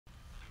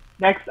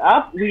next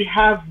up, we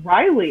have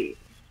Riley,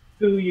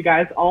 who you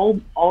guys all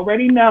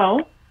already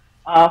know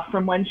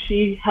from when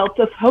she helped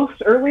us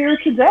host earlier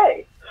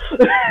today.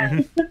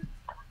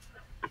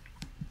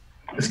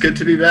 It's good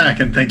to be back,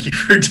 and thank you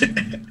for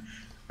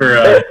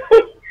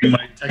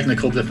my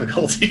technical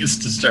difficulties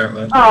to start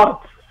with.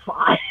 Oh,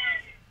 fine.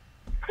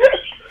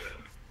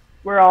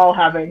 We're all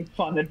having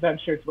fun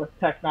adventures with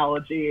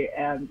technology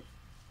and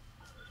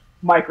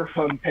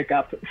microphone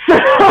pickup.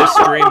 This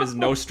stream is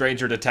no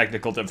stranger to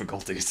technical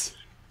difficulties.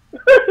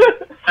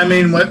 I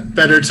mean, what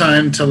better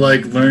time to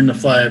like learn to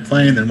fly a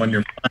plane than when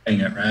you're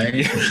flying it,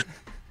 right?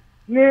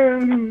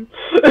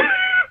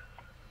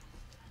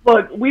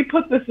 Look, we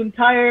put this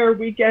entire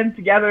weekend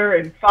together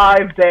in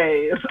 5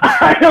 days.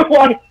 I don't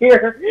want to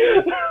hear.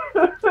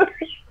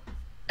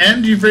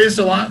 And you've raised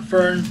a lot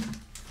for a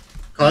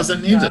cause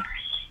that needs it.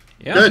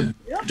 Yeah. Good.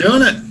 Yep.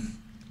 Doing it.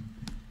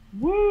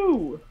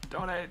 Woo!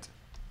 Donate.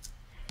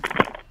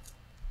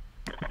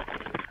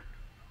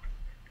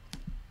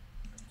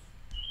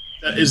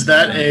 Is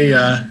that a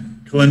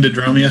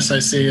Calendrodromius I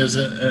see as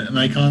an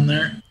icon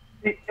there?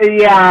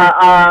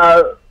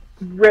 Yeah,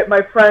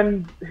 my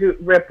friend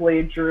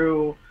Ripley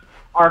drew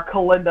our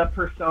Kalinda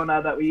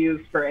persona that we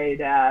use for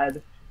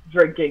ADAD,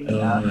 drinking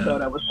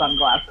soda with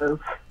sunglasses,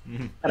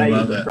 and I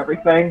use it for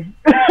everything.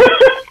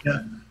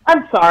 Yeah.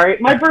 I'm sorry,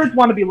 my birds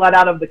want to be let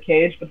out of the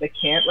cage, but they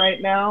can't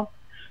right now.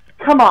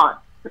 Come on.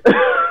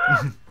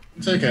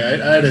 It's okay.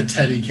 I had a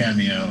Teddy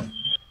cameo.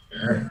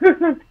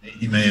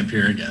 He may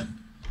appear again.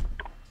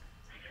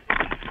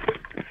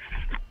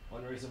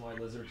 One reason why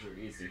lizards are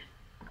easy.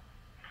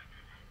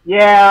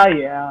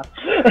 Yeah.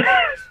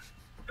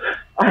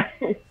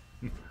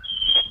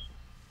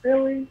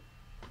 Really?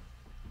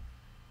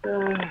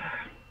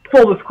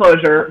 Full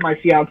disclosure, my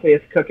fiance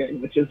is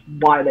cooking, which is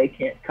why they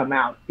can't come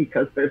out,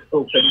 because there's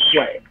open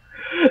flame.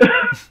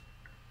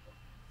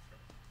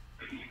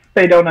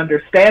 They don't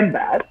understand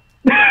that,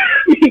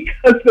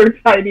 because they're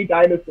tiny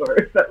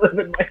dinosaurs that live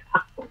in my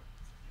house.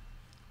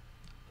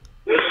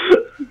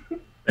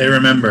 They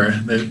remember.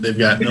 They've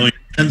got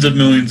tens of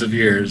millions of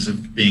years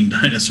of being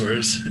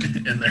dinosaurs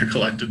in their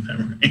collective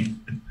memory.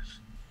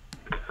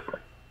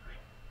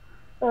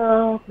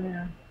 Oh,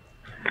 man.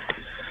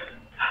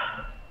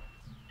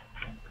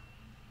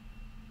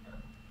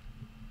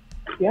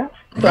 Yeah.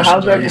 So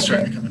how's everything?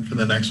 Starting everything? to come in for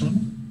the next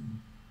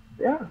one?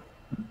 Yeah.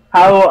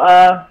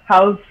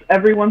 How's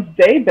everyone's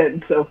day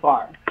been so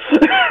far?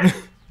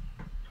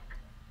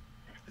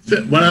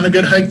 Went on a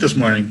good hike this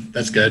morning.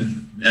 That's good.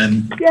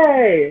 And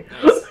Yay!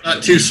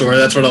 not too sore.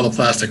 That's what all the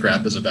plastic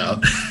wrap is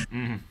about.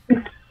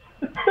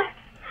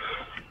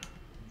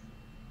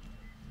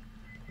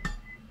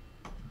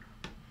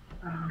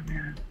 Oh,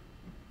 man.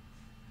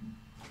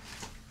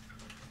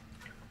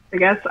 I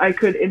guess I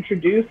could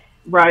introduce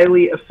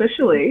Riley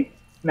officially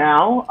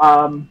now,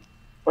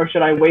 or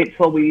should I wait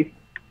till we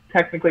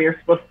technically are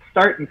supposed to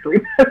start in 3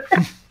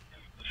 minutes?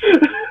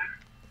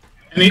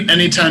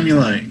 Anytime you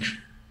like.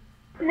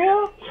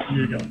 Yeah.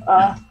 Here you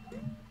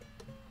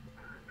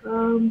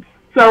go.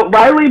 So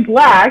Riley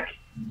Black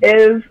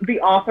is the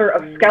author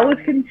of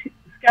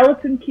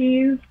Skeleton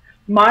Keys,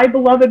 My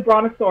Beloved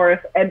Brontosaurus,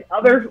 and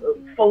other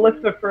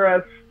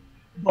Feliciferous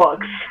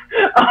books.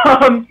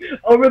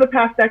 Over the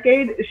past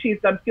decade, she's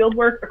done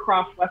fieldwork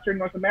across Western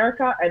North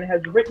America and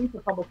has written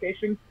for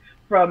publications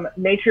from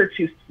Nature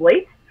to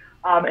Slate,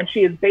 and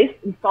she is based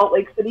in Salt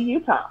Lake City,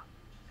 Utah.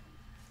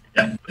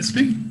 Yeah, it's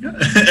me. Yeah.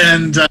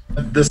 And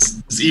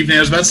this evening,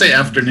 I was about to say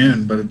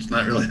afternoon, but it's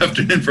not really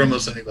afternoon for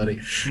almost anybody.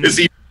 This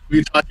evening,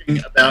 we'll be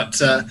talking about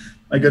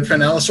my good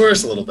friend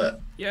Allosaurus a little bit.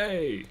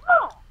 Yay!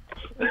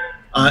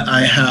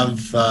 I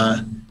have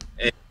a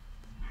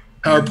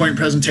PowerPoint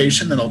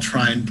presentation that I'll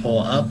try and pull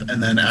up,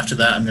 and then after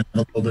that, I'm going to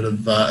have a little bit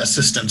of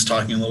assistance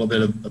talking a little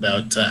bit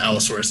about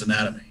Allosaurus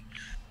anatomy,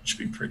 which should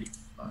be pretty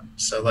fun.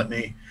 So let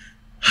me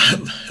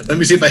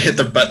see if I hit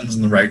the buttons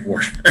in the right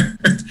order.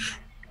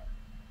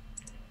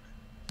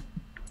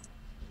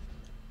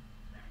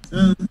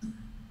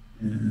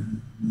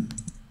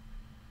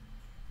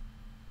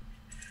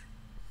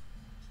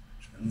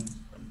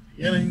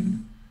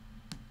 Beginning.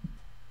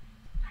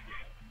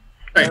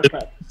 All right,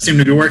 does it seem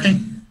to be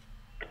working?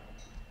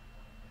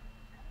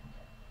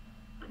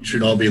 You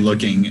should all be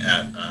looking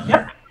at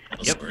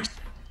Allosaurus.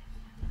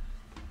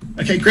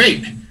 Okay,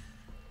 great.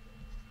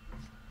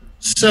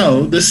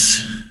 So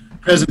this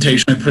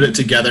presentation, I put it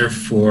together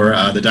for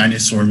the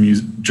Dinosaur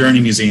Journey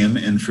Museum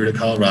in Fruita,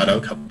 Colorado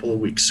a couple of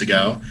weeks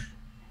ago.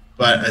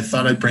 But I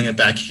thought I'd bring it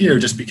back here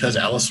just because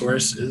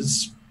Allosaurus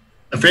is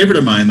a favorite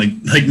of mine.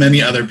 Like many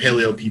other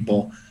paleo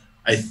people,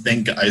 I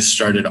think I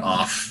started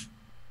off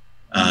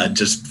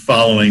just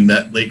following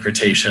that late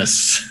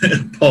Cretaceous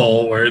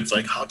poll where it's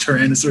like, oh,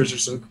 Tyrannosaurs are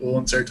so cool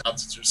and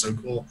Ceratopsids are so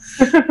cool.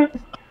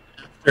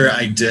 After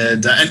I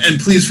did, and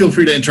please feel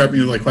free to interrupt me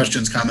with like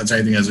questions, comments,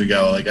 anything as we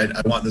go. Like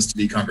I want this to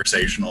be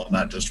conversational,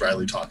 not just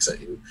Riley talks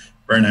at you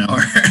for an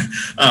hour.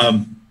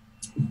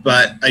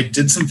 But I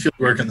did some field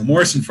work in the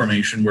Morrison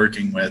Formation,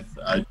 working with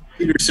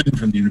Peterson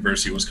from the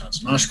University of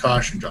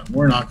Wisconsin-Oshkosh and John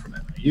Warnock from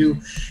NIU.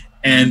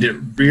 And it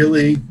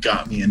really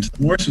got me into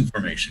the Morrison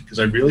Formation, because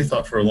I really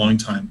thought for a long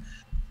time,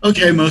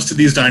 okay, most of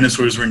these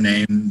dinosaurs were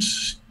named,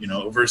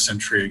 over a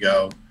century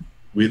ago.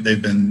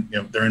 They've been,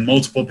 they're in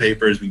multiple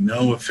papers. We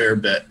know a fair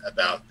bit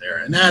about their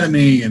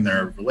anatomy and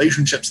their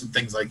relationships and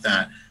things like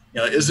that.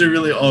 Is there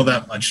really all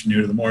that much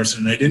new to the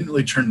Morrison? And I didn't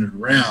really turn it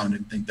around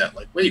and think that,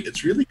 wait,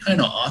 it's really kind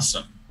of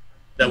awesome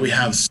that we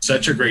have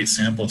such a great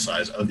sample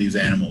size of these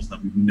animals,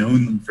 that we've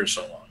known them for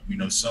so long. We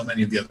know so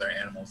many of the other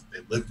animals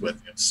that they lived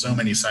with. We have so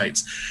many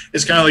sites.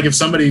 It's kind of like if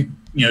somebody,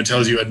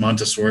 tells you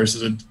Edmontosaurus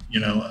is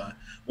a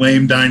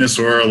lame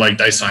dinosaur, like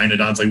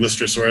Dicynodonts, like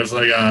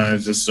Lystrosaurus,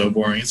 it's just so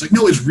boring. It's like,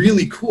 no, it's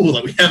really cool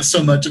that we have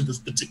so much of this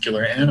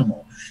particular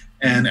animal.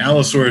 And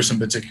Allosaurus in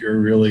particular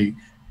really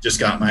just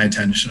got my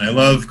attention. I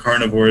love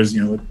carnivores,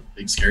 with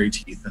big scary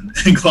teeth and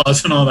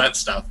claws and all that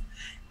stuff.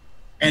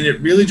 And it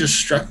really just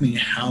struck me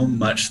how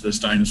much this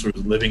dinosaur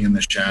was living in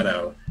the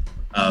shadow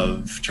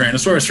of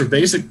Tyrannosaurus for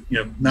basic,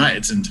 not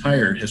its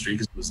entire history,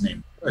 because it was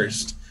named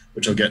first,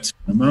 which I'll get to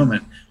in a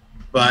moment.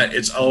 But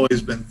it's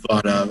always been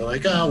thought of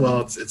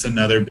it's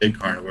another big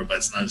carnivore, but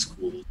it's not as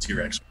cool as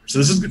T-Rex. So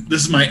this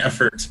is my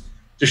effort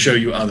to show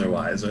you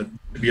otherwise. It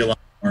could be a lot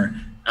more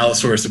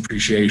Allosaurus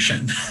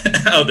appreciation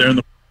out there in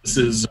the world. This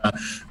is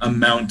a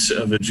mount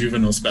of a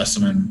juvenile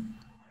specimen,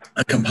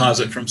 a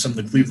composite from some of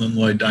the Cleveland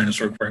Lloyd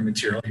dinosaur quarry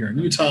material here in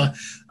Utah.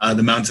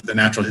 The mount's at the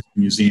Natural History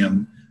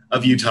Museum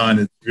of Utah,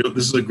 and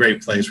this is a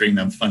great place where you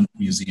can have fun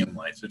museum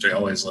lights, which I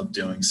always love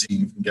doing,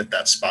 seeing if you can get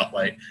that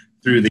spotlight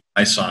through the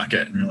eye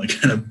socket and really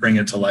kind of bring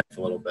it to life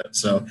a little bit.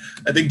 So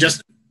I think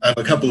I have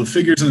a couple of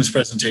figures in this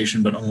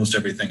presentation, but almost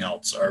everything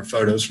else are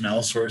photos from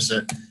Allosaurus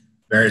at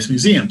various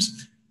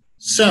museums.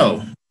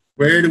 So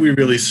where do we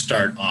really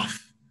start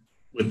off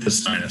with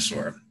this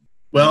dinosaur?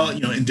 Well,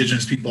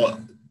 indigenous people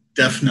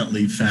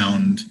definitely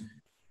found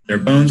their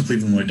bones.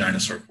 Cleveland Lloyd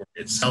Dinosaur Quarry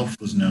itself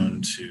was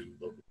known to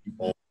local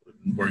people.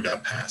 Word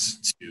got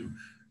passed to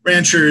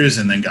ranchers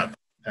and then got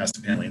passed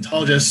to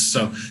paleontologists.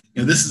 So,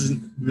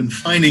 we've been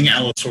finding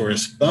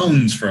Allosaurus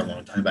bones for a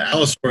long time, but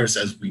Allosaurus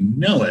as we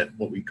know it,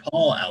 what we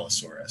call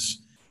Allosaurus,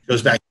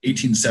 goes back to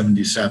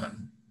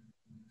 1877.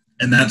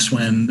 And that's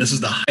when this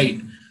is the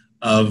height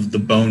of the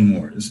bone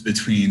wars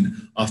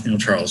between Othniel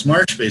Charles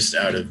Marsh, based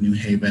out of New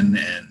Haven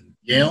and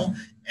Yale,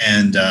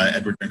 and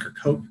Edward Drinker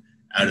Cope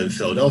out of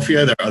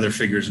Philadelphia. There are other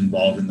figures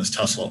involved in this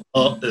tussle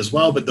as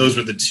well, but those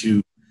were the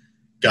two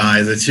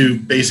guys, the two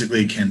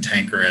basically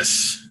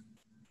cantankerous,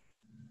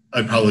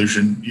 I probably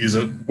shouldn't use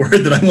a word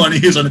that I want to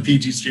use on a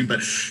PG stream,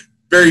 but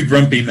very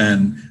grumpy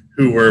men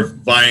who were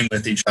vying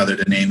with each other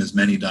to name as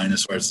many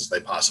dinosaurs as they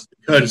possibly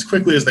could, as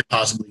quickly as they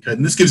possibly could.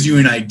 And this gives you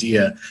an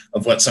idea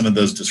of what some of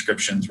those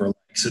descriptions were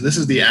like. So this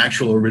is the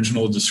actual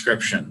original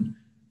description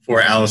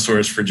for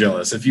Allosaurus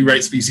fragilis. If you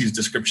write species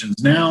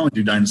descriptions now and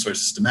do dinosaur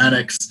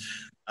systematics,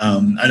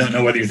 I don't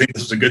know whether you think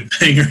this was a good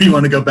thing or you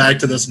want to go back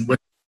to this and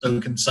what's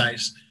so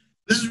concise.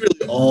 This is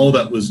really all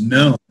that was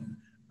known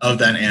of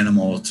that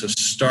animal to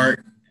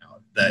start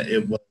out, that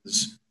it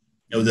was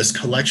this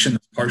collection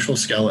of partial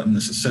skeleton,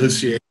 this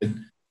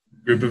associated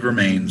group of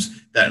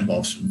remains that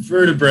involves some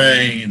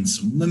vertebrae and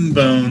some limb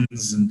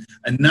bones, and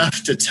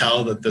enough to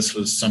tell that this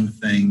was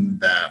something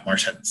that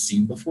Marsh hadn't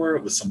seen before.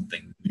 It was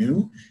something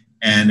new,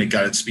 and it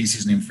got its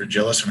species name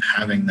fragilis from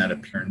having that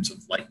appearance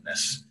of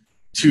lightness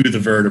to the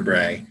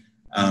vertebrae.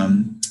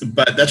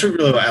 But that's what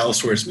really what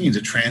Allosaurus means.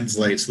 It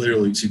translates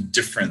literally to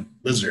different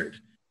lizard.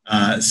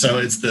 So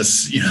it's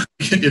this,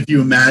 if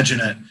you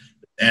imagine it,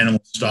 animal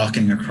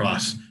stalking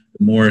across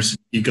the Morrison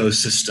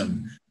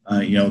ecosystem,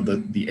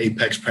 the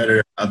apex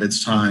predator of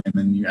its time,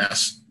 and you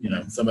ask,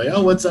 somebody,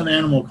 what's an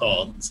animal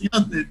called?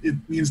 It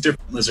means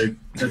different lizard.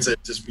 That's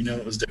it. Just,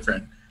 it was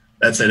different.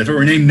 That's it. If it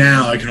were named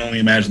now, I can only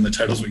imagine the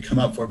titles we'd come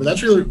up for, but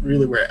that's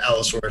really where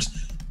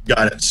Allosaurus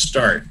got its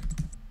start.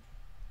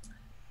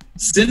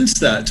 Since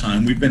that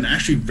time, we've been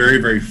actually very,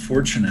 very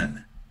fortunate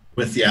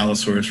with the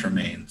Allosaurus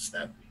remains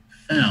that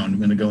we found. I'm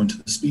going to go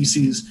into the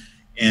species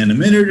in a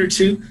minute or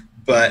two,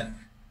 but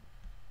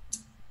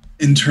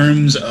in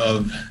terms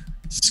of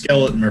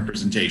skeleton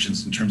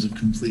representations, in terms of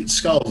complete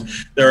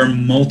skulls, there are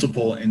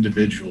multiple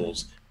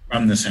individuals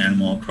from this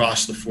animal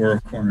across the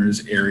Four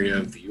Corners area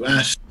of the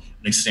U.S.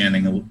 and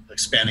expanding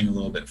a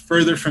little bit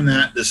further from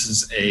that. This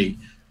is a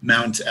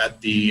mount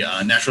at the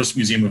Naturalist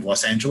Museum of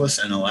Los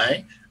Angeles in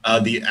L.A.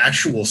 The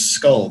actual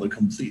skull, the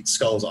complete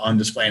skull, is on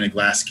display in a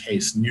glass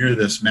case near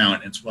this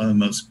mount. It's one of the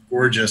most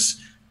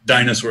gorgeous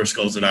dinosaur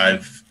skulls that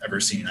I've ever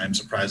seen. I'm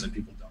surprised that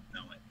people don't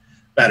know it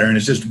better. And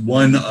it's just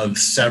one of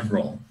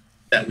several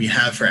that we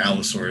have for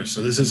Allosaurus.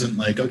 So this isn't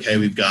like, okay,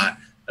 we've got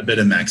a bit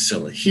of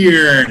maxilla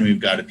here, and we've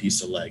got a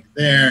piece of leg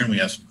there, and we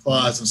have some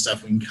claws and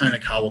stuff. We can kind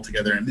of cobble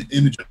together an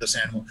image of this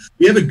animal.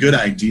 We have a good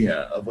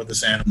idea of what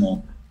this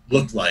animal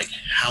looked like,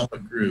 how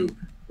it grew,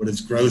 what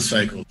its growth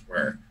cycles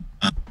were.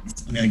 I'm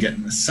going to get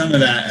into some of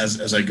that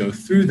as I go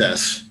through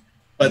this,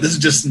 but this is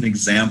just an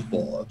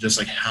example of just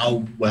like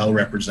how well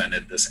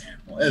represented this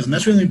animal is, and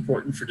that's really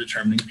important for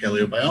determining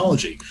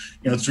paleobiology.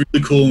 It's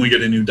really cool when we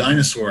get a new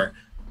dinosaur,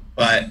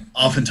 but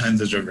oftentimes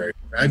those are very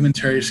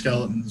fragmentary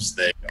skeletons.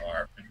 They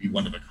are be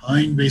one of a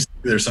kind,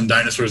 basically. There's some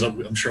dinosaurs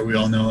I'm sure we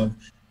all know of.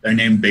 They're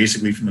named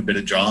basically from a bit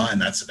of jaw,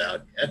 and that's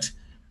about it.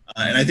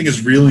 And I think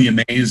it's really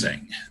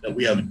amazing that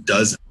we have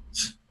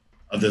dozens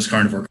of this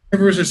carnivore.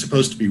 Carnivores are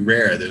supposed to be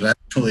rare. There's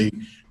actually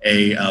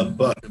a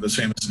book that's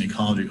famous in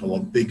ecology called "Why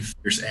Big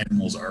Fierce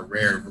Animals Are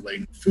Rare,"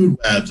 relating to food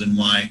webs and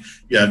why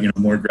you have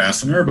more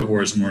grassland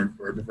herbivores and more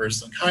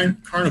herbivores than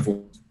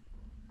carnivores.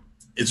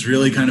 It's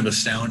really kind of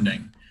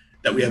astounding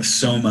that we have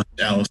so much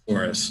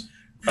Allosaurus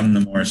from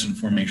the Morrison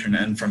Formation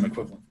and from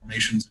equivalent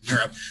formations in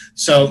Europe.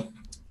 So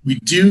we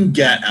do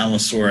get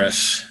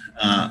Allosaurus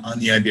on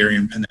the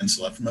Iberian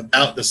Peninsula from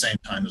about the same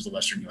time as the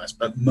Western U.S.,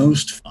 but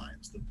most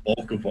finds, the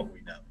bulk of what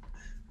we know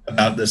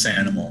about this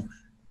animal,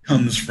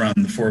 comes from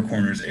the Four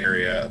Corners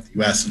area of the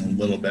U.S. and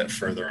a little bit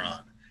further on.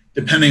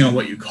 Depending on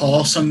what you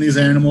call some of these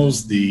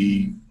animals,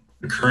 the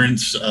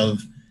occurrence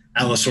of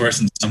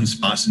Allosaurus in some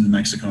spots in New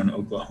Mexico and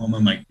Oklahoma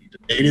might be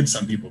debated.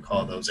 Some people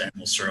call those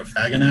animals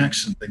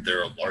Saurophaganax and think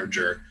they're a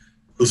larger,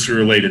 closely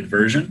related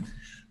version.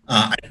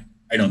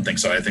 I don't think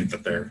so. I think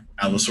that they're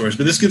Allosaurus.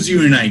 But this gives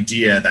you an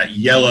idea that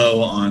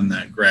yellow on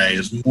that gray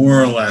is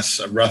more or less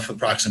a rough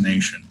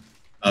approximation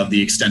of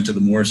the extent of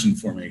the Morrison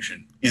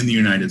Formation in the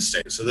United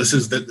States. So this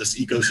is this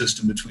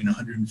ecosystem between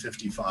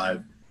 155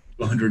 to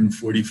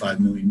 145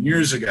 million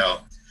years ago,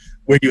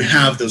 where you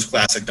have those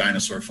classic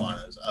dinosaur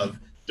faunas of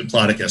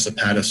Diplodocus,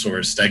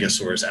 Apatosaurus,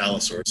 Stegosaurus,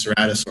 Allosaurus,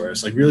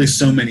 Ceratosaurus. Like really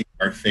so many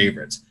of our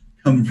favorites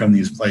come from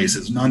these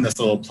places. And on this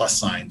little plus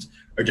signs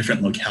are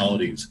different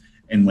localities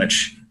in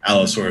which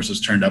Allosaurus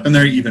has turned up. And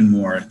there are even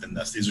more than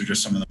this. These are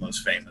just some of the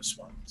most famous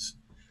ones.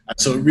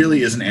 So it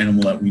really is an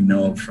animal that we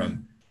know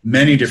from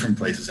many different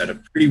places at a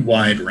pretty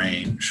wide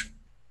range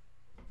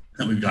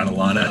that we've got a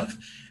lot of.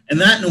 And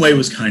that in a way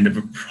was kind of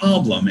a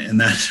problem in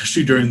that,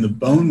 especially during the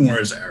Bone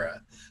Wars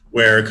era,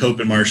 where Cope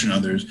and Marsh and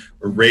others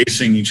were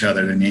racing each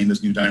other to name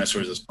as new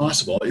dinosaurs as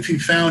possible. If you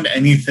found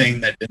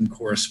anything that didn't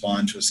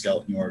correspond to a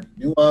skeleton you already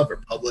knew of or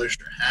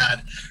published or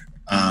had,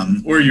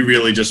 or you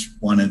really just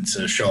wanted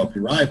to show up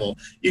your rival,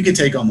 you could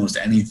take almost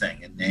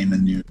anything and name a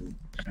new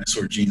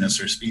dinosaur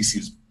genus or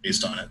species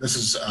based on it. This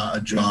is a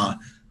jaw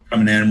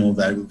from an animal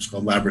that was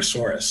called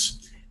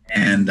Labrosaurus.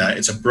 And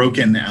it's a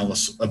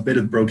bit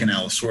of broken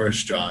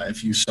Allosaurus jaw.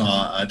 If you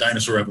saw a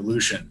Dinosaur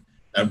Evolution,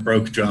 that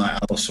broke jaw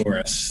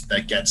Allosaurus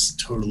that gets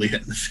totally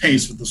hit in the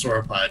face with the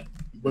sauropod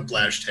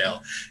whiplash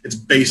tail, it's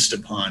based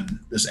upon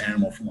this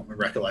animal from what my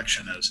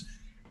recollection is.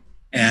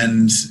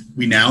 And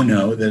we now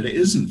know that it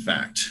is in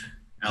fact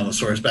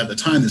Allosaurus, but at the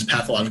time this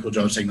pathological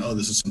jaw was saying, oh,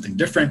 this is something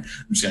different.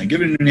 I'm just gonna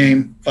give it a new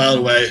name, file it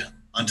away,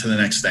 onto the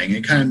next thing.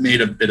 It kind of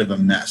made a bit of a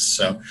mess.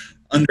 So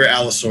under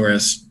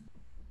Allosaurus,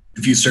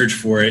 if you search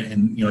for it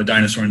in a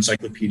dinosaur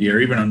encyclopedia or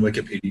even on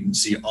Wikipedia, you can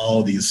see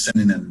all these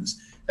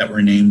synonyms that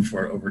were named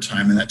for it over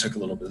time, and that took a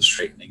little bit of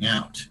straightening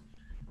out.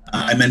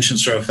 I mentioned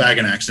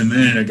Saurophaganax a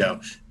minute ago.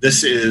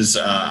 This is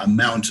a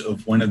mount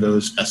of one of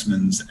those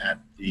specimens at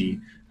the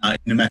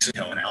New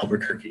Mexico in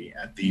Albuquerque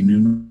at the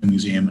New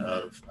Museum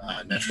of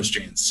Natural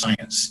History and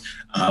Science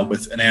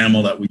with an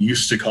animal that we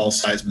used to call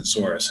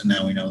Seismosaurus, and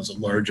now we know is a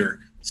larger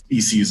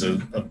species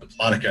of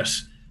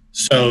Diplodocus.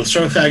 So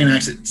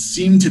Saurophaganax, it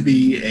seemed to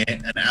be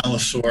an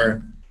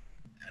allosaur,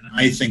 and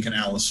I think an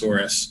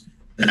Allosaurus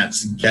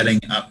that's getting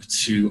up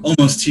to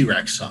almost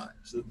T-Rex size.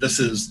 So this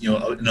is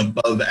an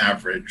above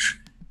average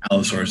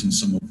Allosaurus in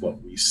some of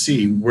what we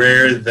see.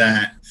 Where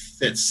that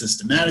fits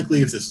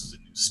systematically, if this is a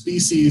new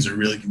species or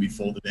really can be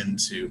folded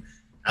into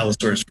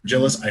Allosaurus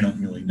fragilis, I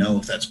don't really know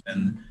if that's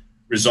been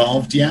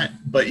resolved yet,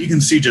 but you can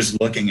see just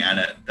looking at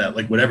it that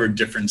like whatever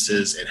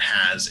differences it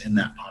has in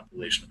that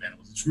population of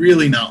animals, it's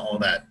really not all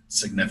that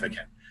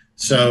significant.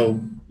 So,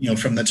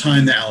 from the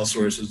time that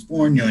Allosaurus was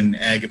born, an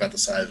egg about the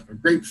size of a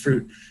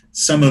grapefruit,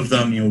 some of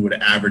them, would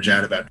average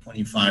out about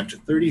 25 to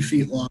 30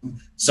 feet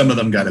long. Some of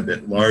them got a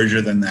bit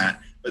larger than that,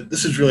 but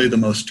this is really the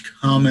most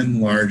common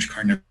large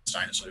carnivorous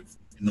dinosaur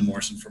in the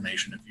Morrison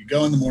Formation. If you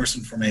go in the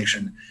Morrison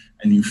Formation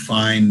and you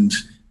find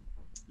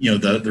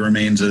the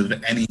remains of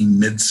any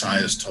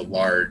mid-sized to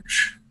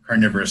large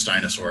carnivorous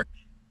dinosaur,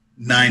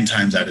 9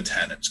 times out of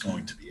 10, it's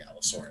going to be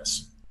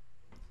Allosaurus.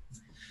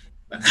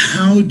 But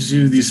how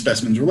do these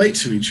specimens relate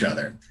to each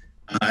other?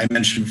 I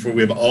mentioned before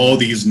we have all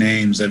these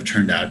names that have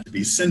turned out to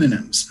be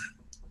synonyms.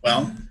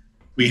 Well,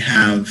 we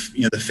have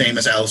the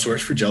famous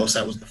Allosaurus fragilis,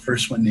 that was the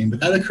first one named, but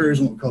that occurs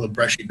in what we call the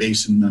Brushy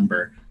Basin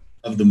number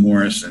of the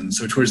Morrison.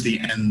 So towards the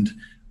end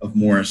of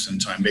Morrison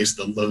time,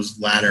 basically those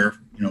latter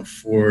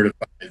 4 to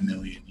 5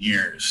 million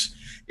years.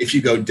 If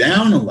you go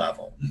down a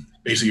level,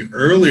 basically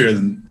earlier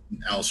than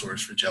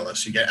Allosaurus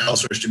fragilis, you get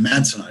Allosaurus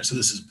jamadsoni. So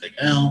this is Big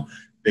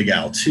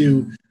Al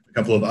 2, a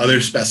couple of other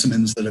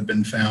specimens that have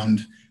been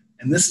found.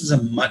 And this is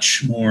a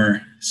much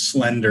more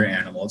slender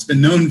animal. It's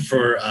been known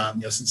for,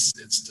 since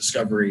its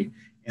discovery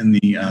in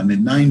the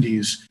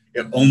mid-90s.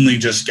 It only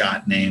just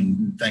got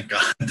named, thank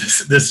God,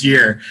 this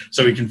year,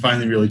 so we can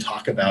finally really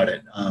talk about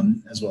it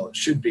as well it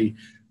should be.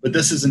 But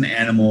this is an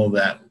animal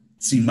that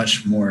seemed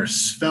much more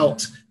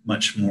svelte,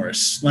 much more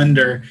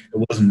slender.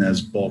 It wasn't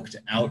as bulked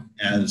out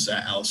as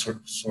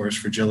Allosaurus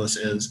fragilis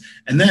is.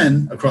 And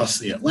then across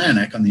the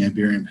Atlantic on the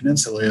Iberian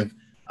Peninsula, we have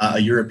a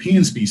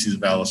European species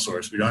of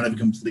Allosaurus. We don't have a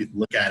complete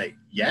look at it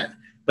yet,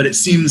 but it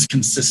seems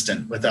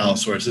consistent with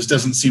Allosaurus. This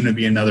doesn't seem to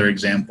be another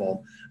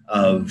example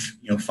of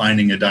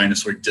finding a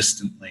dinosaur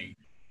distantly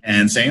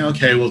and saying,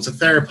 okay, well, it's a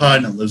theropod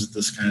and it lives at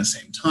this kind of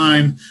same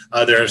time.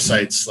 There are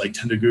sites like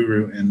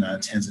Tendaguru in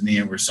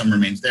Tanzania where some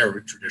remains there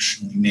were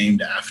traditionally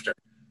named after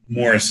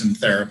Morrison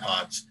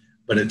theropods,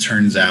 but it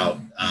turns out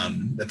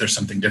that there's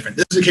something different.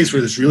 This is a case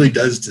where this really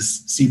does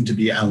seem to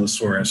be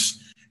Allosaurus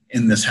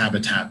in this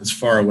habitat that's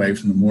far away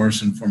from the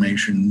Morrison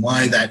Formation.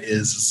 Why that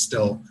is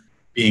still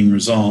being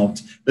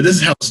resolved. But this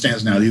is how it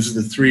stands now. These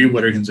are the three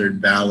what are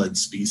considered valid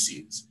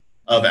species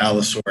of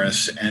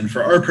Allosaurus. And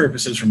for our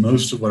purposes, for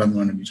most of what I'm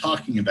going to be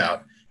talking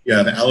about, you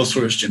have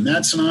Allosaurus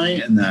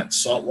jimnadsoni and that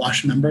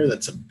saltwash member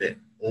that's a bit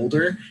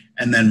older.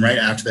 And then right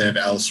after they have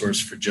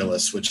Allosaurus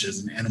fragilis, which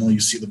is an animal you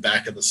see the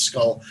back of the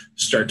skull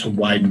start to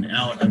widen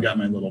out. I've got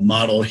my little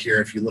model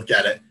here. If you look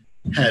at it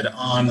head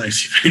on, let's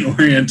see if I can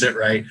orient it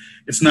right.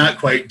 It's not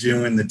quite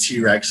doing the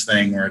T-Rex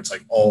thing where it's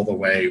like all the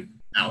way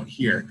out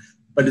here,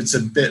 but it's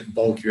a bit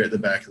bulkier at the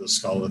back of the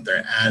skull that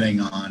they're adding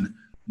on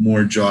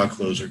more jaw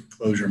closure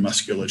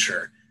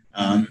musculature.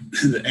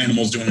 The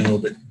animal's doing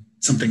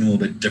something a little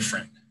bit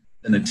different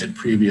than it did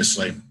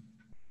previously.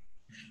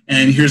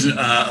 And here's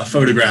a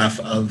photograph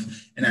of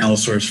an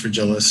Allosaurus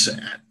fragilis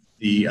at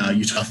the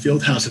Utah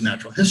Fieldhouse of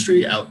Natural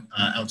History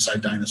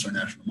outside Dinosaur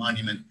National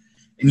Monument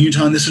in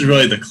Utah. And this is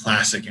really the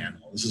classic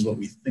animal. This is what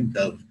we think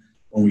of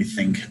when we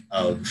think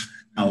of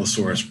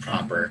Allosaurus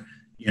proper.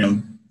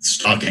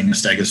 Stalking a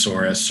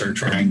Stegosaurus or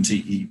trying to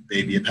eat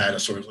baby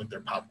apatosaurs like they're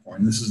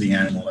popcorn. This is the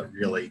animal that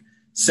really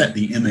set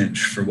the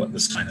image for what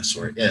this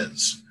dinosaur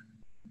is.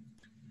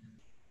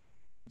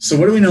 So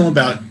what do we know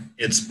about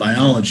its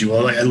biology?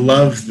 Well, I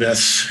love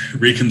this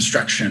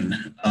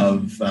reconstruction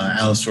of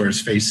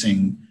Allosaurus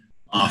facing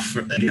off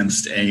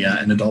against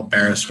an adult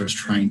Barosaurus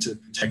trying to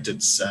protect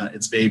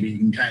its baby. You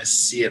can kind of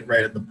see it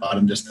right at the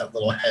bottom, just that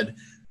little head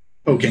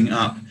poking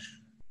up.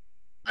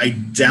 I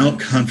doubt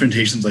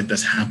confrontations like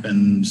this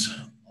happened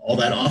all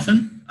that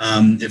often.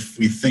 If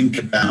we think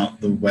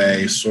about the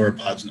way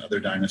sauropods and other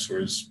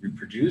dinosaurs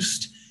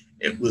reproduced,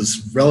 it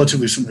was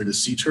relatively similar to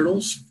sea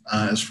turtles,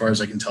 as far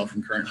as I can tell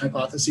from current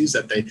hypotheses,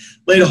 that they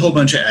laid a whole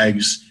bunch of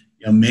eggs.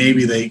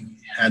 Maybe they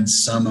had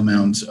some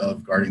amount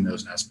of guarding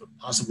those nests, but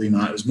possibly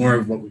not. It was more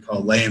of what we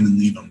call lay them and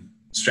leave them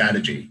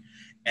strategy.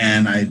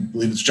 And I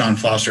believe it's John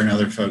Foster and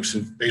other folks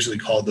who've basically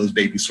called those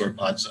baby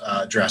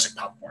sauropods Jurassic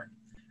popcorn.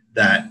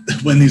 That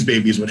when these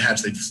babies would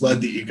hatch, they'd flood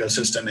the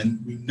ecosystem.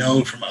 And we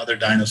know from other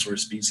dinosaur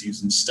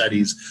species and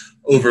studies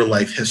over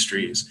life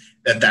histories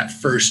that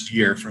first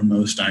year for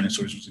most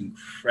dinosaurs was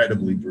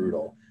incredibly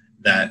brutal,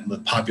 that the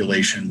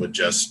population would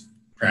just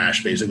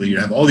crash. Basically, you'd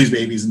have all these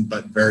babies,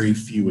 but very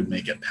few would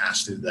make it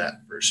past through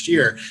that first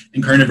year.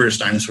 And carnivorous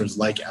dinosaurs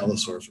like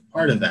Allosaurus were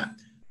part of that.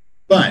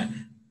 But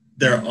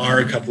there are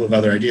a couple of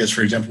other ideas.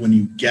 For example, when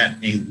you get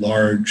a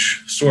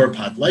large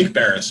sauropod like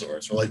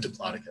Barosaurus or like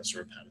Diplodocus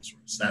or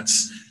Apatosaurus,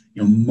 that's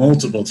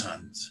multiple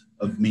tons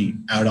of meat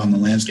out on the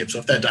landscape. So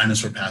if that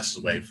dinosaur passes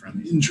away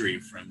from injury,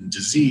 from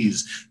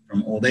disease,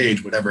 from old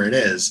age, whatever it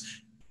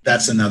is,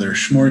 that's another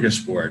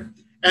smorgasbord.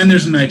 And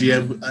there's an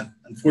idea,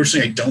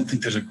 unfortunately, I don't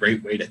think there's a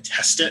great way to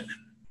test it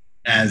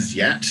as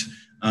yet.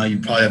 You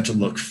probably have to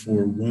look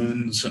for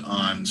wounds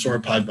on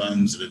sauropod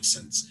bones that have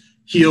since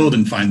healed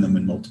and find them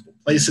in multiple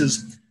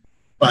places.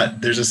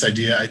 But there's this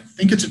idea, I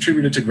think it's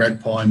attributed to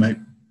Greg Paul, I might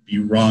be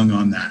wrong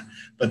on that,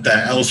 but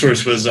that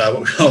Allosaurus was what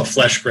we call a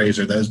flesh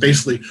grazer, that was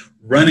basically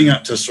running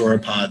up to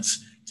sauropods,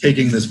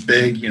 taking this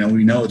big,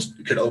 we know it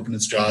could open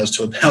its jaws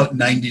to about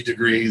 90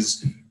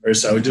 degrees or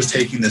so, just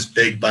taking this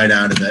big bite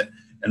out of it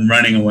and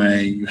running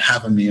away. You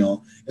have a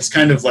meal. It's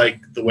kind of like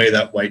the way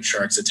that white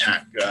sharks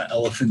attack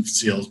elephant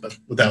seals, but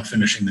without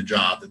finishing the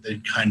job, that they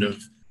kind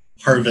of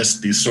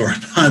harvest these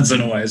sauropods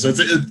in a way. So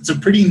it's a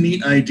pretty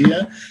neat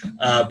idea,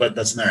 but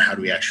that's not how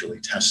do we actually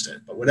test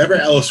it. But whatever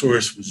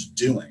Allosaurus was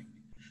doing,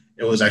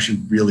 it was actually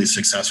really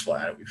successful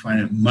at it. We find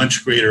it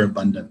much greater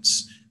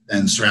abundance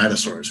than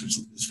Ceratosaurus, which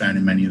is found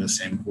in many of the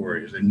same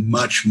quarries, and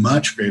much,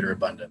 much greater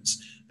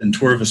abundance than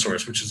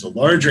Torvosaurus, which is a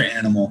larger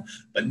animal,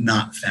 but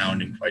not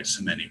found in quite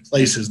so many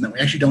places, and that we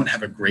actually don't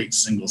have a great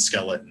single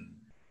skeleton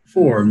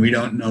for, and we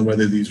don't know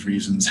whether these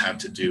reasons have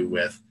to do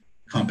with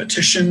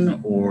competition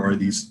or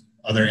these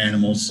other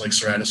animals like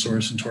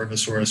Ceratosaurus and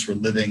Torvosaurus were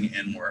living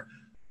in more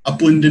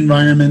upland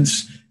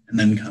environments and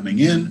then coming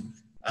in.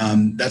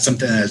 That's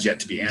something that has yet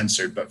to be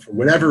answered, but for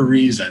whatever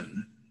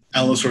reason,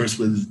 Allosaurus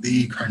was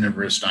the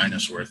carnivorous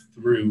dinosaur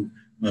through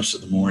most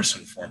of the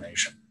Morrison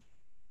Formation,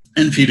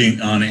 and feeding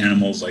on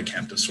animals like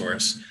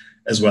Camptosaurus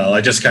as well.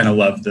 I just kind of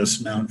love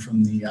this mount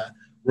from the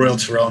Royal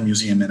Tyrrell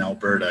Museum in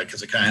Alberta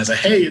because it kind of has a,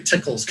 hey, it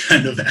tickles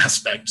kind of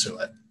aspect to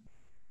it.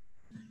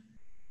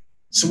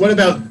 So what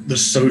about the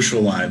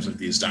social lives of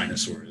these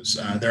dinosaurs?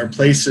 There are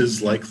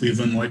places like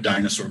Cleveland Lloyd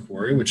Dinosaur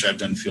Quarry, which I've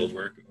done field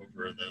work over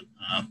over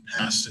the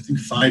past, I think,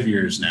 5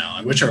 years now.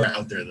 I wish I were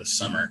out there this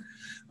summer,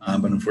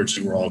 but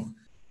unfortunately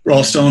we're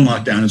all still in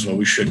lockdown as well.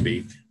 We should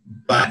be.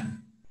 But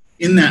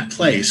in that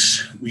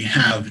place, we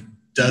have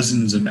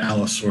dozens of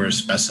Allosaurus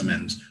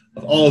specimens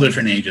of all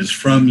different ages,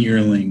 from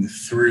yearling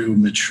through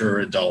mature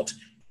adult,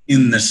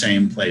 in the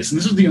same place. And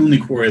this is the only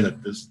quarry that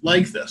is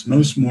like this.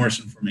 Most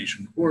Morrison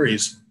Formation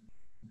quarries,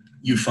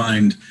 you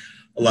find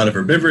a lot of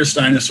herbivorous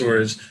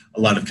dinosaurs, a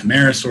lot of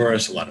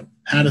Camarasaurus, a lot of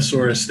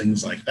Apatosaurus,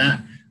 things like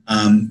that.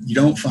 You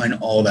don't find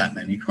all that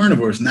many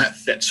carnivores, and that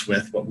fits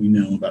with what we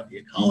know about the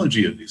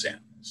ecology of these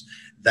animals,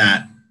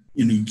 that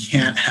you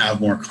can't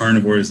have more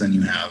carnivores than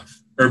you have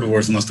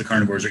herbivores unless the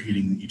carnivores are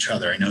eating each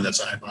other. I know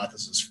that's a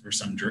hypothesis for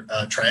some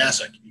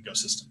Triassic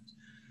ecosystems.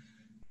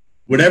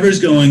 Whatever's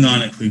going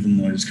on at Cleveland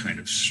Lloyd is kind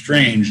of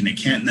strange, and it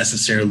can't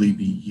necessarily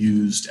be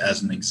used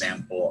as an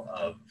example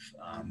of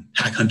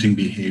pack hunting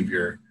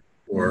behavior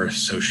or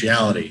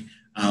sociality.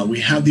 We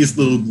have these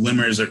little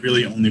glimmers that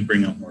really only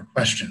bring up more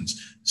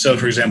questions. So,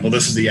 for example,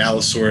 this is the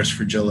Allosaurus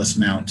fragilis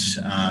mount,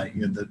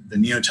 the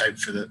neotype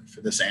for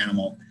this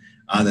animal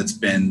that's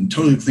been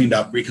totally cleaned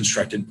up,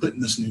 reconstructed, put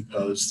in this new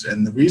pose.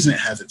 And the reason it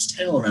has its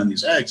tail around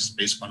these eggs is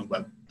based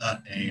upon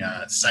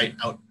a site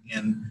out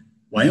in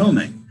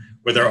Wyoming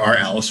where there are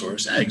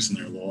Allosaurus eggs, and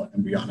there are little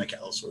embryonic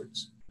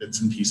Allosaurus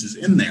bits and pieces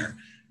in there.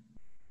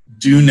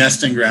 Do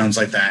nesting grounds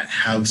like that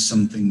have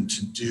something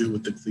to do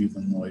with the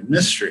Cleveland Lloyd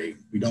mystery?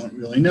 We don't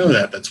really know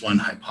that. That's one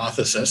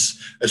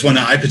hypothesis. That's one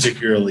that I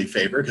particularly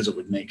favor, because it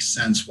would make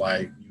sense why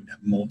you would have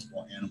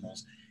multiple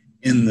animals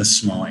in this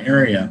small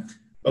area.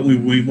 But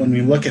when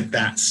we look at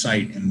that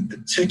site in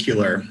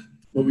particular,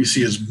 what we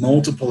see is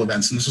multiple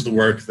events, and this is the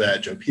work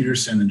that Joe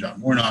Peterson and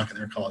John Warnock and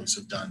their colleagues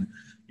have done,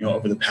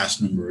 over the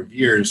past number of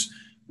years,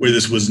 where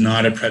this was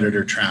not a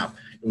predator trap.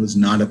 It was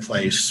not a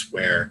place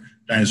where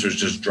dinosaurs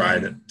just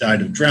died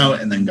of drought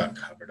and then got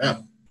covered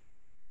up.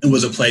 It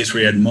was a place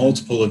where you had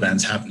multiple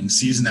events happening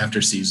season after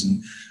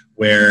season,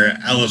 where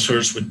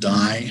Allosaurus would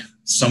die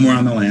somewhere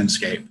on the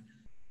landscape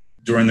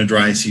during the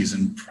dry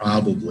season,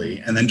 probably.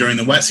 And then during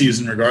the wet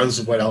season, regardless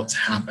of what else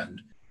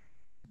happened,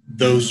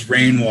 those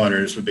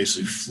rainwaters would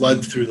basically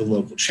flood through the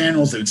local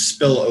channels. They would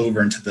spill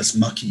over into this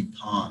mucky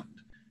pond,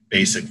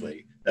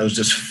 basically, that was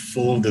just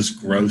full of this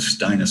gross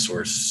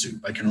dinosaur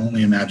soup. I can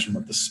only imagine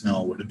what the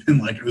smell would have been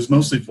like. It was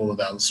mostly full of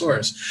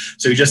Allosaurus.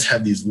 So you just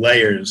have these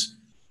layers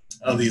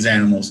of these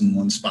animals in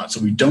one spot.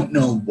 So we don't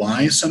know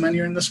why so many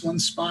are in this one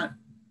spot,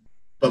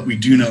 but we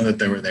do know that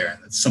they were there,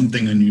 and that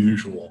something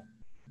unusual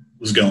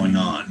was going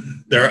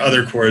on. There are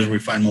other cores where we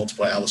find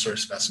multiple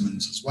Allosaurus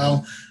specimens as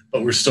well,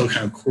 but we're still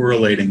kind of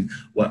correlating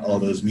what all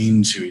those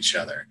mean to each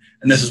other.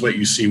 And this is what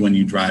you see when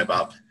you drive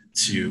up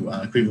to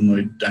Cleveland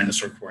Lloyd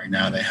Dinosaur Quarry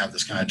now. They have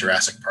this kind of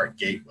Jurassic Park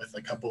gate with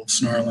a couple of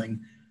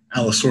snarling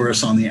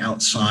Allosaurus on the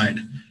outside.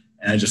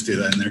 And I just do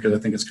that in there because I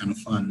think it's kind of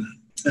fun.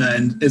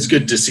 And it's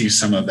good to see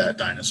some of that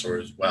dinosaur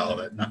as well,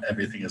 that not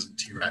everything isn't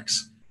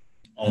T-Rex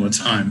all the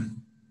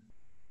time.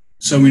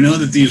 So we know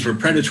that these were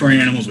predatory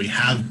animals. We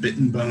have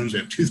bitten bones, we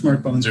have tooth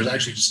mark bones. There's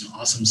actually just an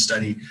awesome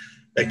study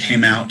that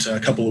came out a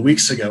couple of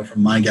weeks ago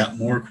from My Gap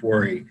Moore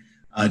Quarry,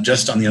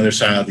 just on the other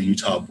side of the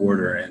Utah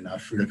border in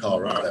Fruita,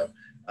 Colorado,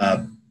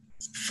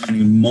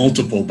 finding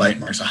multiple bite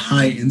marks, a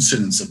high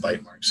incidence of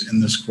bite marks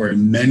in this quarry,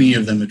 many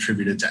of them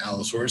attributed to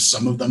Allosaurus,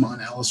 some of them on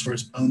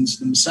Allosaurus bones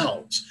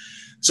themselves.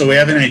 So we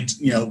have an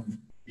idea,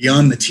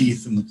 beyond the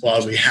teeth and the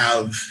claws, we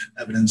have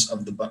evidence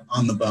of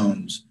on the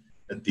bones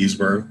that these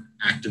were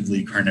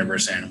actively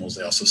carnivorous animals.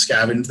 They also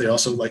scavenged, they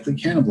also likely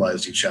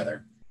cannibalized each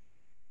other.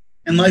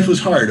 And life was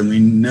hard, and we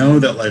know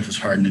that life was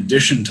hard in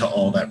addition to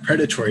all that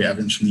predatory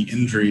evidence from the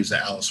injuries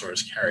that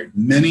Allosaurus carried.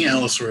 Many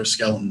Allosaurus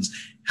skeletons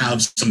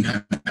have some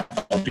kind of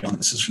pathology on.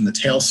 This is from the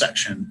tail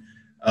section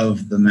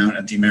of the mount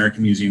at the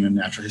American Museum of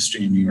Natural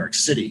History in New York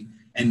City.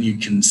 And you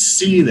can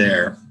see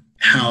there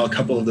how a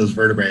couple of those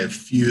vertebrae have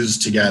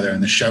fused together,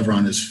 and the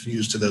chevron is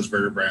fused to those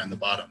vertebrae on the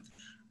bottom.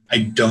 I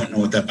don't know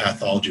what that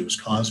pathology was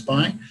caused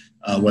by,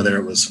 whether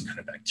it was some kind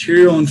of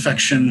bacterial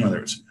infection, whether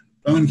it was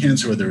bone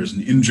cancer, whether it was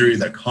an injury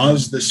that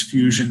caused this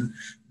fusion,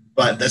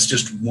 but that's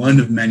just one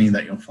of many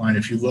that you'll find.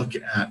 If you look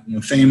at,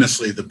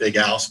 famously the Big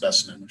Al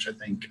specimen, which I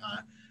think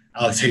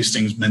Alex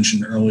Hastings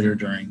mentioned earlier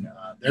during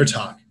their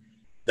talk,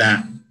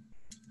 that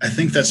I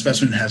think that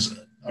specimen has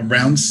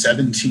around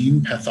 17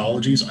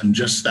 pathologies on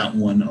just that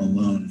one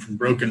alone, from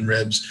broken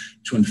ribs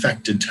to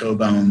infected toe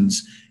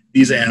bones.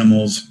 These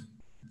animals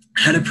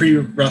had a pretty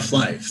rough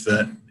life.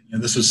 That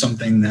this was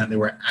something that they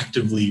were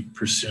actively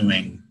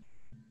pursuing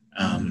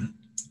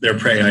their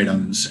prey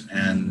items,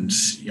 and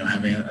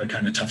having a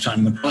kind of tough time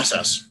in the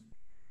process.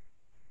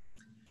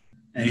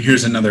 And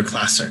here's another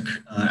classic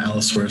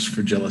Allosaurus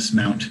fragilis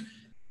mount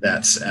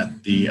that's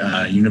at the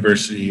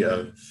University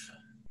of,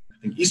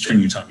 I think, Eastern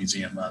Utah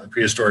Museum, the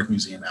Prehistoric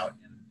Museum out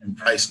in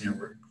Price, near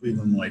where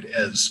Cleveland Lloyd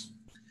is.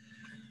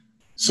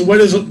 So what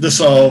does this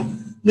all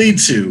lead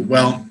to?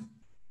 Well,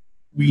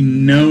 we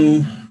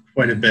know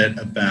quite a bit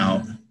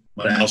about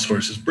what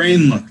Allosaurus's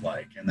brain looked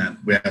like, and that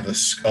we have a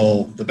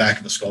skull, the back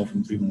of the skull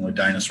from Cleveland Lloyd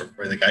Dinosaur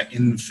Quarry, that got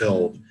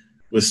infilled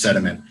with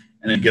sediment.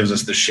 and it gives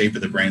us the shape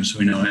of the brain, so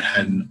we know it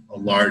had a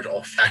large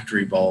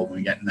olfactory bulb, and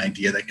we get an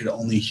idea that could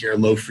only hear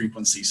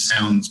low-frequency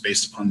sounds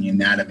based upon the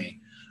anatomy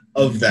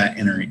of that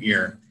inner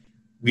ear.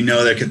 We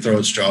know that it could throw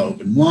its jaw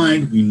open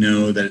wide. We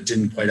know that it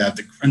didn't quite have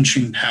the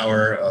crunching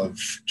power of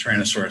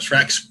Tyrannosaurus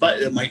rex,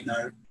 but it might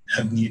not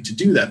have needed to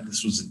do that.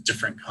 This was a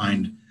different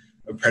kind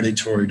of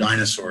predatory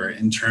dinosaur.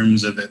 In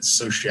terms of its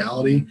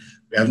sociality,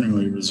 we haven't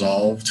really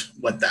resolved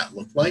what that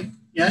looked like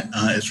yet.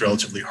 It's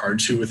relatively hard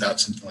to without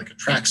something like a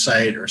track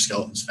site or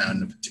skeletons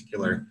found in a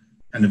particular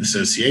kind of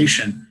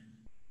association.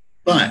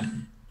 But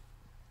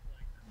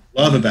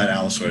what I love about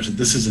Allosaurus is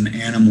this is an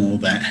animal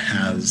that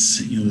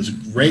has, this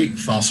great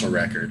fossil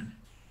record,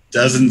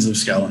 dozens of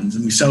skeletons,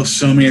 and we still have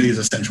so many of these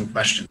essential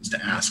questions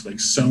to ask, like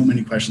so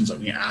many questions that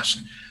we ask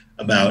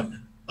about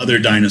other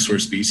dinosaur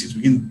species.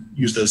 We can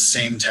use those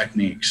same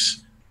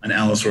techniques on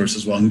Allosaurus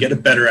as well and get a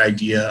better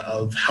idea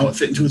of how it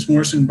fit into its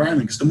Morrison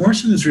environment, because the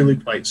Morrison is really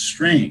quite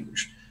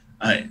strange.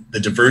 The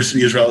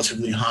diversity is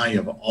relatively high. You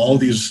have all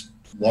these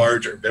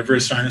large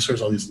herbivorous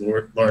dinosaurs, all these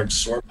large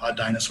sauropod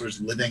dinosaurs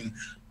living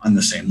on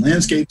the same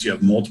landscapes. You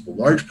have multiple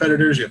large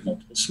predators, you have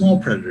multiple small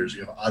predators,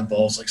 you have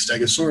oddballs like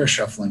Stegosaurus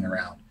shuffling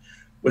around.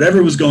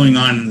 Whatever was going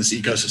on in this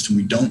ecosystem,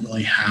 we don't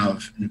really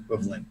have an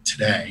equivalent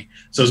today.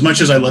 So as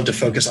much as I love to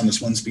focus on this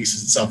one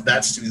species itself,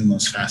 that's to me the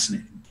most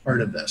fascinating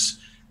part of this,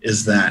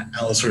 is that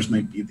Allosaurus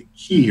might be the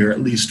key, or at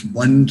least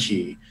one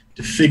key,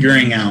 to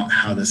figuring out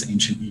how this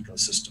ancient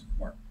ecosystem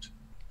worked.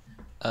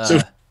 So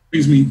it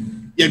brings me,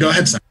 yeah, go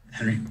ahead,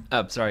 Henry.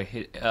 Sorry,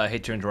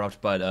 hate to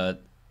interrupt,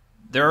 but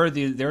there are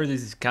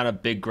these kind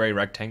of big gray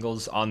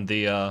rectangles on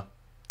the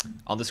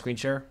screen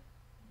share.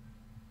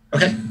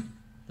 Okay.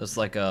 There's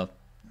like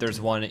there's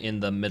one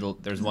in the middle.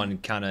 There's one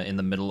kind of in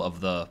the middle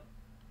of the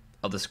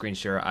screen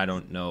share. I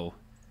don't know.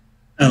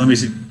 Let me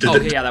see.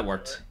 Okay, yeah, that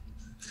worked.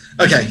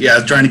 Okay, yeah, I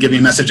was trying to give you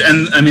a message.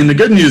 And I mean, the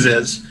good news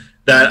is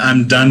that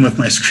I'm done with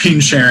my screen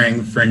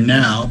sharing for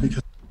now,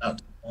 because I'm about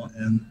to call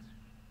in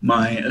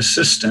my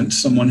assistant,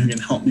 someone who can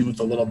help me with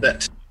a little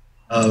bit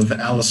of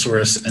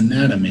Allosaurus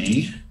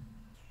anatomy.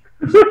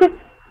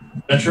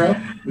 Retro,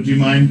 would you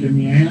mind giving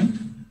me a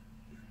hand?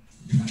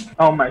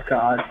 Oh my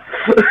God.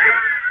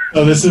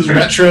 So this is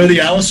Retro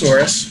the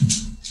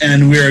Allosaurus,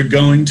 and we're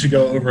going to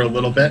go over a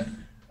little bit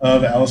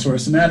of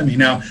Allosaurus anatomy.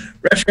 Now,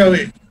 Retro,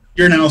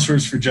 you're an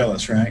Allosaurus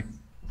fragilis, right?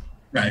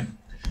 Right.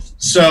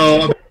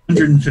 So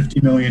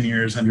 150 million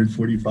years,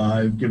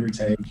 145, give or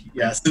take.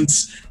 Yeah,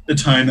 since the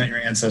time that your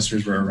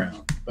ancestors were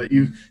around. But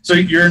so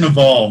you're an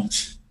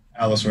evolved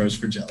Allosaurus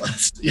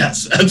fragilis.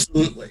 Yes,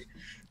 absolutely.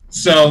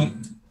 So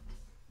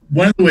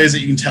one of the ways that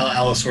you can tell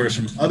Allosaurus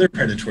from other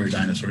predatory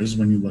dinosaurs is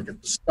when you look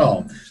at the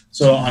skull.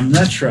 So on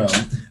Retro,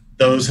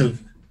 those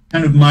have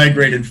kind of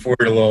migrated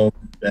forward a little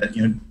bit,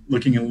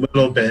 looking a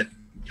little bit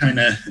kind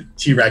of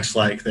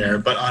T-Rex-like there.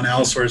 But on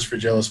Allosaurus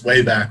fragilis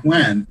way back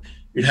when,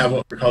 you'd have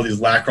what we call these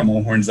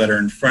lacrimal horns that are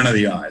in front of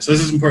the eye. So this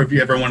is important if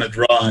you ever want to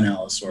draw an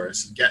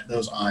Allosaurus, get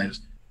those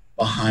eyes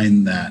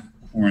behind that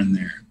horn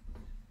there.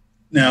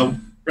 Now,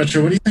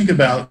 Retro, what do you think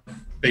about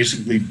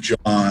basically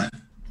jaw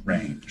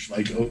range?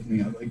 Like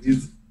opening up, like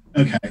these,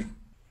 okay.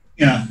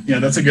 Yeah,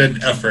 that's a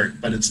good effort,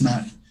 but it's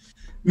not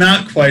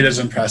quite as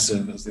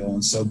impressive as the old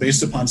ones. So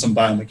based upon some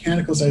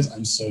biomechanical studies,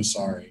 I'm so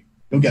sorry.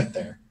 You'll get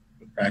there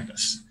with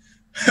practice.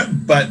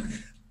 But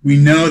we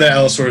know that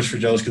Allosaurus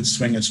fragilis could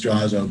swing its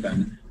jaws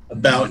open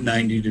about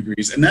 90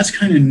 degrees. And that's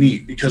kind of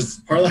neat, because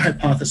part of the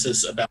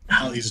hypothesis about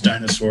how these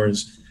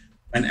dinosaurs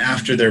went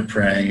after their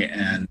prey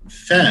and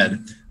fed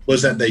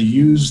was that they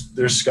used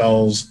their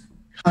skulls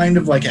kind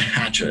of like a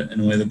hatchet, in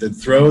a way that they'd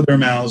throw their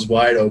mouths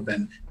wide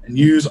open and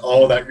use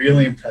all that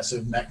really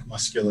impressive neck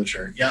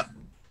musculature.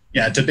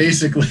 Yeah, to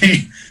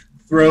basically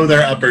throw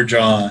their upper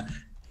jaw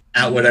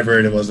at whatever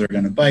it was they're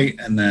going to bite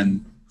and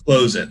then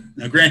close it.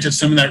 Now, granted,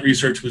 some of that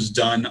research was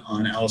done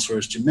on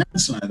Allosaurus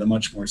jemansoni, the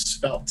much more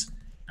svelte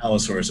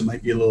Allosaurus. It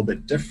might be a little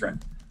bit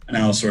different on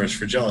Allosaurus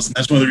fragilis. And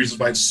that's one of the reasons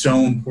why it's so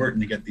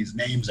important to get these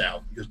names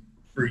out, because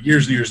for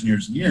years and years and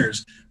years and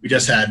years, we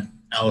just had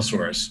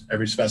Allosaurus.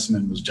 Every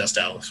specimen was just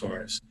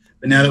Allosaurus.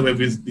 But now that we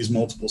have these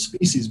multiple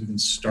species, we can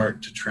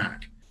start to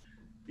track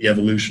the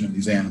evolution of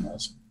these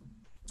animals.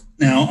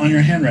 Now, on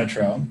your hand,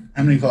 Retro,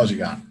 how many claws you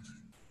got?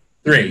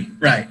 3,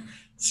 right.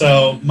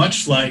 So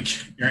much like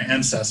your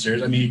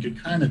ancestors, I mean, you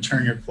could kind of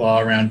turn your claw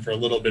around for a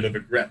little bit of a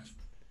grip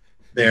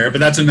there, but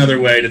that's another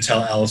way to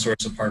tell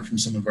Allosaurus apart from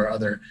some of our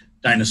other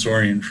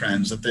dinosaurian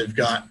friends, that they've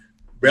got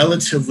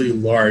relatively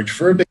large,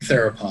 for a big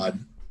theropod,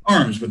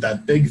 arms with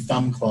that big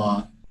thumb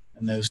claw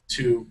and those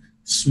 2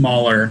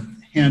 smaller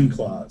hand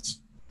claws.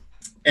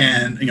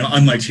 And,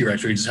 unlike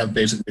T-Rex, where you just have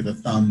basically the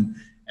thumb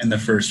and the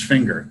first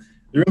finger.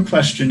 The real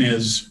question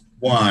is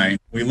why?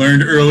 We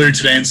learned earlier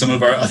today in some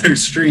of our other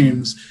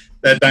streams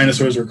that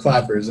dinosaurs were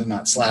clappers and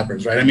not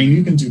slappers, right? I mean,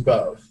 you can do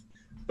both.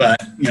 But,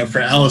 for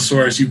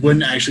Allosaurus, you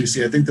wouldn't actually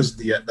see, I think this is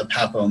the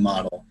Papo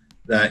model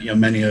that,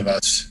 many of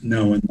us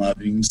know and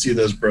love. You can see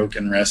those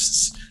broken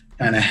wrists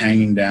kind of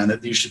hanging down,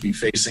 that these should be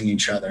facing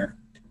each other.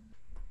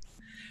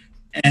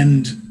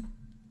 And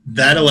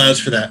that allows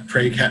for that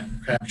prey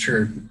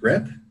capture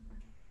grip.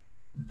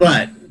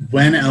 But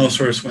when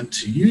Allosaurus went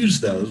to use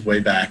those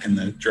way back in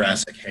the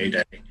Jurassic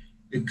heyday,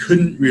 it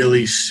couldn't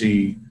really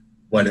see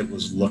what it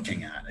was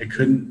looking at. It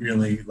couldn't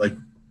really like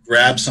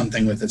grab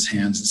something with its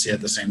hands and see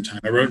at the same time.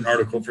 I wrote an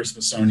article for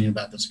Smithsonian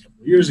about this a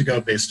couple of years ago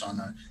based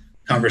on a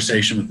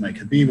conversation with Mike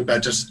Habib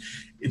about just,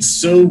 it's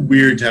so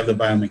weird to have the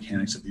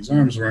biomechanics of these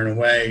arms where in a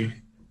way,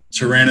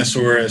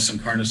 Tyrannosaurus and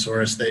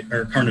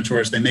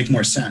Carnotaurus, they make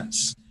more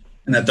sense.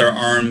 And that their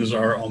arms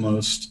are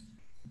almost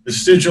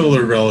vestigial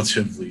or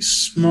relatively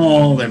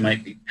small. They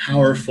might be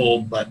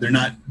powerful, but they're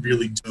not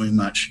really doing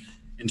much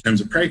in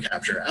terms of prey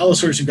capture.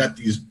 Allosaurus, you've got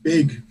these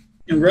big,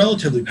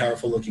 relatively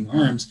powerful looking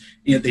arms,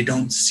 and yet they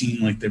don't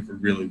seem like they were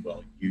really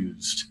well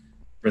used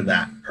for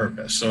that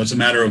purpose. So it's a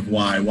matter of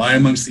why. Why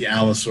amongst the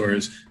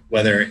Allosaurs,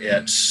 whether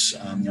it's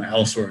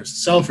Allosaurus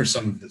itself or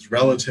some of its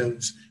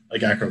relatives,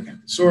 like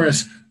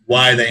Acrocanthosaurus,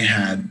 why they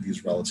had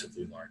these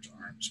relatively large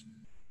arms.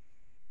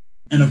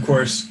 And of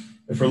course,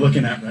 if we're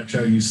looking at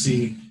retro, you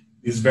see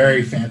these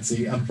very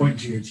fancy, I'm pointing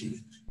to your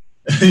teeth,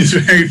 these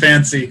very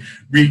fancy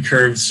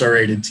recurved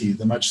serrated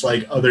teeth. And much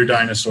like other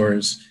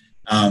dinosaurs,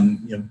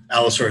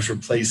 Allosaurus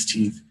replaced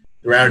teeth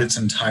throughout its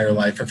entire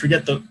life. I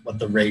forget what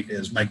the rate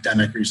is. Mike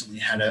Demick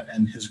recently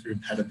and his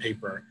group had a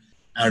paper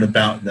out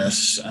about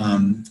this.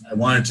 I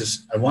want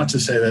to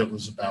say that it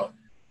was about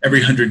every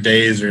 100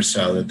 days or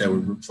so that they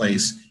would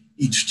replace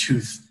each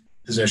tooth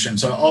position.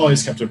 So it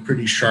always kept a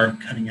pretty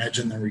sharp cutting edge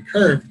in the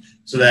recurve,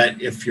 so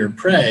that if you're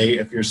prey,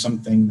 if you're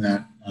something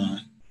that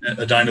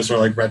a dinosaur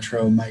like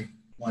Retro might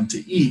want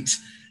to eat,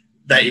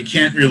 that you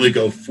can't really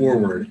go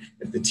forward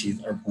if the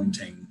teeth are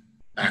pointing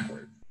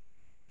backward.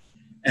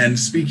 And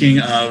speaking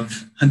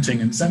of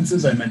hunting and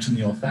senses, I mentioned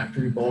the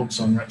olfactory bulb.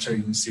 So in Retro,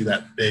 you can see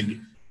that big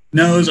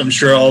nose. I'm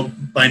sure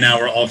by now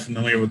we're all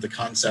familiar with the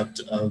concept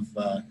of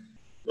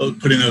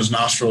putting those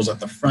nostrils at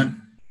the front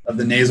of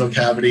the nasal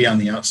cavity on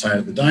the outside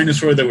of the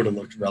dinosaur. That would have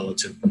looked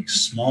relatively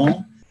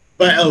small.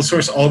 But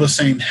Allosaurus, all the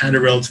same, had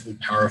a relatively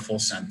powerful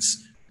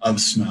sense of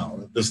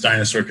smell. This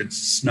dinosaur could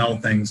smell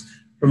things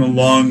from a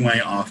long way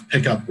off,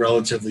 pick up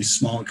relatively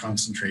small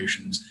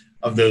concentrations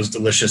of those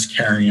delicious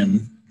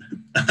carrion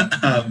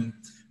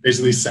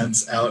basically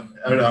scents out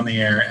on the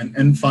air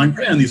and find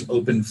prey on these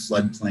open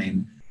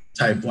floodplain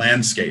type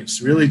landscapes.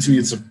 Really, to me,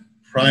 it's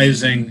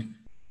surprising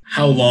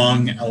how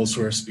long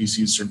Allosaurus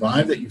species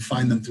survive, that you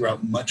find them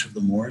throughout much of the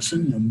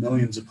Morrison,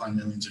 millions upon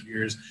millions of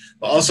years,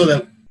 but also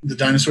that the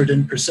dinosaur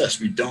didn't persist.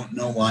 We don't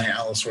know why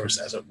Allosaurus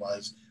as it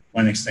was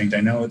went extinct.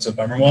 I know it's a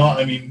bummer. Well,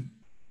 I mean,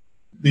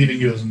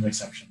 leaving you as an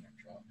exception.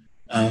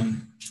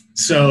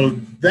 So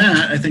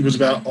that, I think, was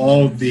about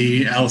all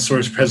the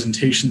Allosaurus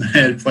presentation that I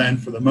had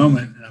planned for the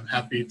moment, and I'm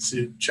happy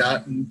to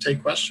chat and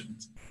take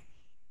questions.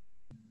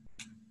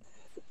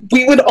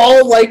 We would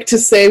all like to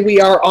say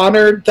we are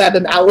honored that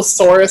an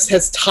Allosaurus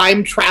has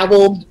time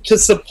traveled to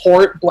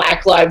support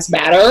Black Lives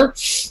Matter.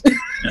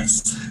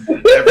 Yes.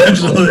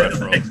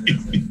 Absolutely.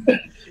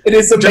 It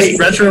is amazing.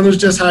 Retro was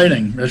just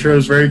hiding. Retro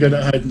is very good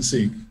at hide and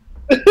seek.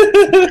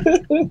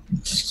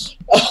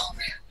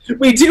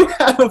 We do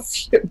have a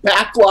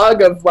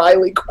backlog of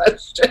Riley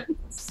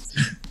questions.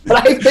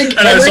 But I think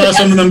and I saw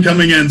some of them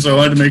coming in, so I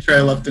wanted to make sure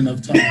I left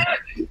enough time.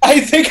 I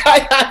think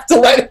I have to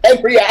let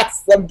Henry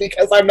ask them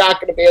because I'm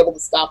not going to be able to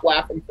stop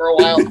laughing for a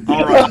while.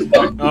 All right.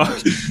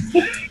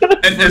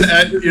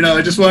 And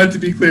I just wanted to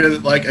be clear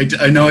that, like,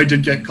 I know I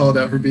did get called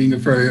out for being a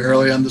furry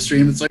early on the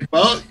stream. It's like,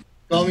 well,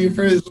 call me a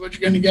furry, this is what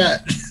you're going to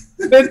get.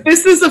 But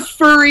this is a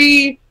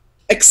furry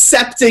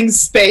accepting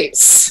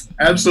space.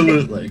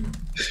 Absolutely.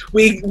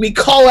 We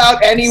call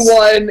out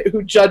anyone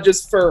who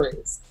judges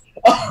furries.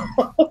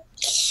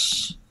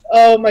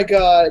 Oh my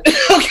god.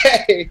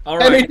 Okay. All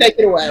right. Henry, take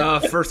it away.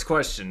 First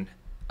question.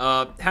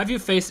 Have you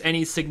faced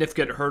any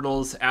significant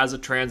hurdles as a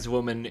trans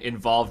woman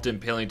involved in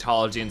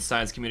paleontology and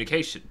science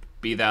communication,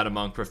 be that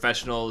among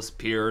professionals,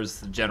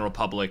 peers, the general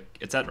public,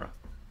 etc.?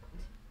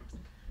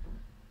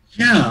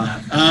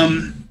 Yeah.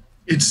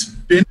 It's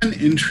been an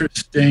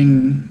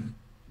interesting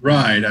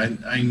ride.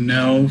 I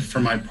know for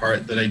my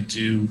part that I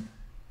do,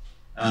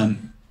 I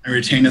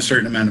retain a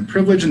certain amount of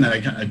privilege and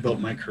that I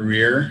built my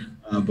career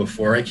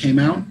before I came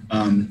out.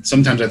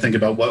 Sometimes I think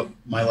about what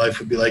my life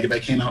would be like if I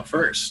came out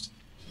first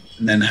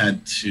and then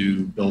had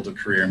to build a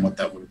career and what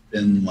that would have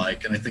been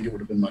like. And I think it would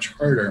have been much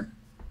harder.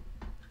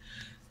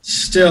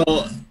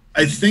 Still,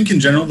 I think in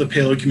general, the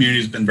paleo community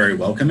has been very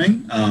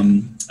welcoming.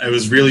 I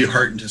was really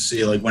heartened to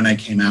see, like, when I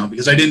came out,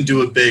 because I didn't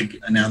do a big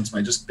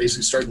announcement. I just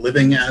basically started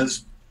living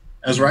as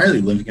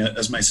Riley, living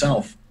as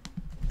myself,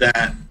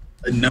 that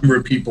a number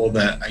of people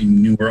that I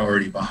knew were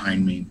already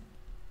behind me,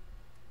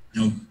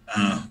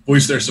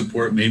 voiced their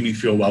support, made me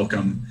feel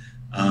welcome.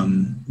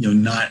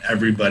 Not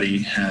everybody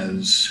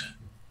has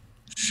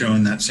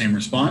shown that same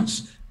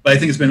response, but I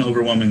think it's been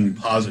overwhelmingly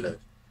positive.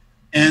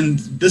 And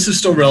this is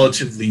still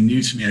relatively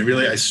new to me.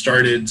 I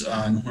started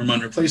on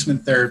hormone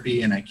replacement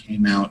therapy, and I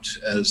came out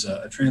as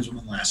a trans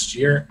woman last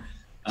year.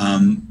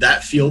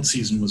 That field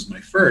season was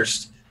my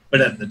first, but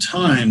at the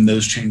time,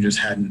 those changes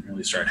hadn't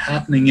really started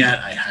happening yet.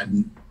 I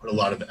hadn't put a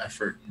lot of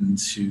effort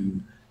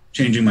into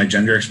changing my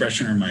gender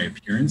expression or my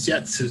appearance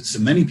yet. So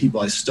many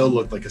people, I still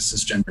look like a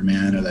cisgender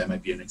man, or that I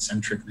might be an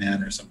eccentric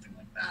man or something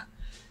like that.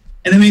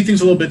 And it made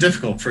things a little bit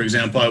difficult. For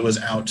example, I was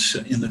out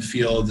in the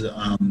field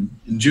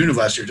in June of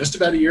last year, just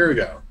about a year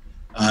ago,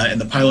 in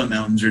the Pilot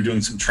Mountains. We were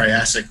doing some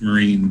Triassic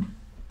marine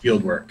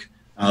field work,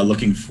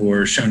 looking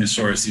for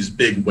Shonisaurus, these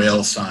big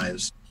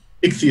whale-sized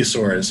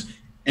ichthyosaurs.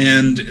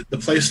 And the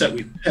place that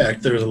we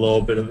picked, there was a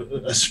little bit of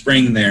a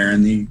spring there,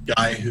 and the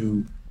guy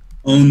who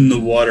owned the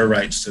water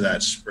rights to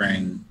that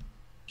spring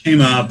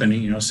came up and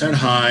he, said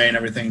hi and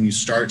everything. And he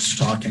starts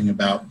talking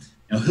about,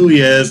 who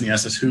he is, and he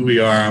asks us who we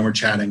are, and we're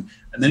chatting.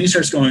 And then he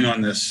starts going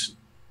on this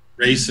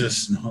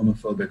racist and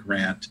homophobic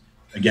rant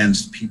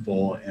against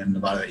people in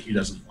Nevada that he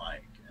doesn't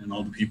like, and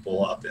all the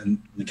people up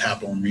in the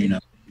Capitol in Reno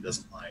that he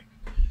doesn't like.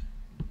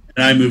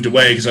 And I moved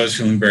away because I was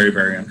feeling very,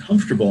 very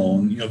uncomfortable.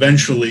 And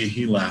eventually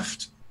he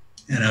left.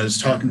 And I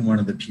was talking to one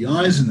of the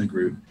PIs in the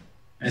group.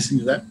 And I said,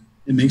 that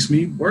it makes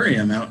me worry.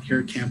 I'm out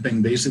here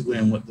camping basically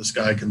on what this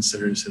guy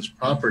considers his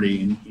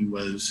property. And he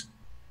was,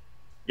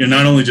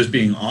 not only just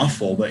being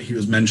awful, but he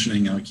was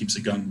mentioning how he keeps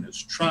a gun in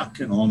his truck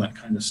and all that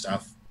kind of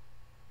stuff.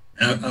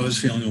 And I was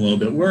feeling a little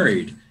bit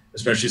worried,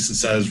 especially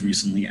since I was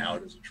recently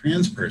out as a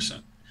trans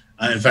person.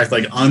 In fact,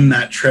 on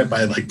that trip,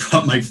 I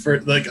brought my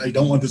first, I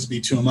don't want this to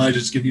be too much,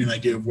 just give you an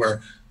idea of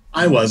where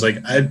I was. I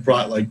had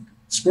brought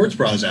sports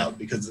bras out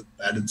because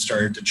that had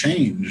started to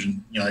change,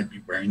 and I'd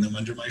be wearing them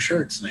under my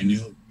shirts, and I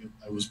knew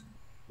I was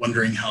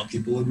wondering how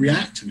people would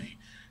react to me,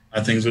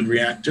 how things would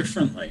react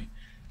differently.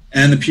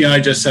 And the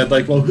PI just said,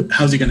 well,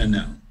 how's he going to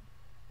know?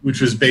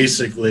 Which was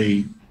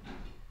basically,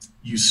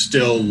 you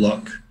still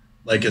look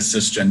like a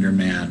cisgender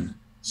man,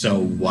 so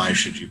why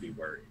should you be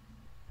worried?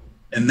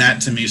 And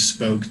that to me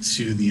spoke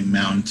to the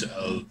amount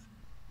of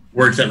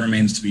work that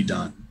remains to be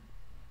done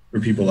for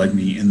people like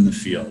me in the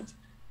field.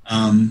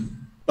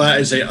 But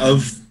I say,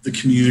 of the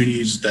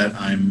communities that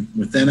I'm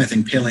within, I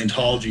think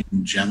paleontology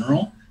in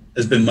general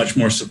has been much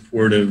more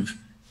supportive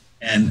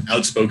and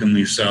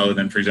outspokenly so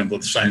than, for example,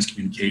 the science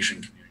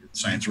communication community, the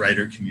science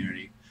writer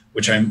community,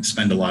 which I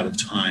spend a lot of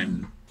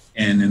time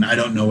in. And I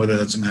don't know whether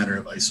that's a matter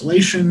of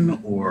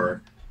isolation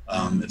or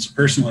it's a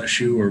personal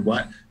issue or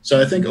what.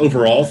 So I think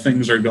overall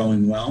things are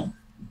going well,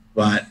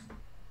 but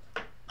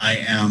I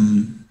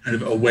am kind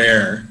of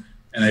aware,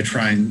 and I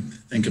try and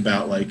think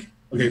about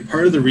okay,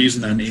 part of the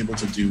reason that I'm able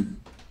to do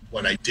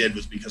what I did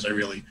was because I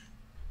really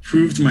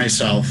proved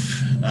myself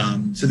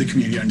to the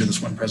community under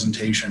this one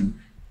presentation.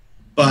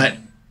 But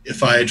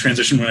if I had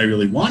transitioned when I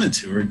really wanted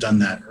to, or done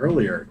that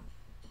earlier,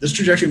 this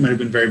trajectory might have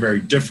been very, very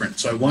different.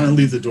 So I want to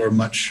leave the door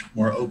much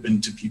more open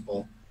to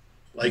people,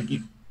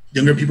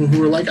 younger people who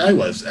were like I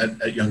was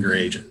at younger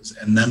ages,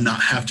 and them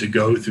not have to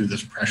go through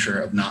this pressure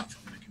of not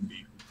feeling they can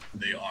be who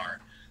they are.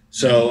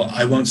 So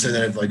I won't say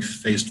that I've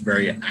faced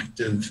very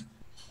active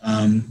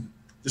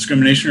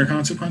discrimination or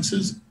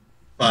consequences,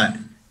 but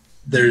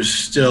there's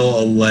still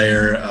a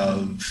layer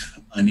of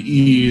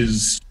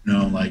unease,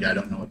 I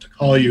don't know what to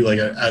call you. Out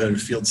at a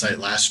field site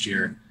last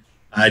year,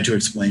 I had to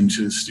explain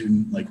to a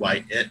student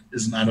why it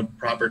is not a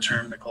proper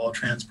term to call a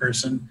trans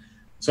person.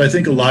 So I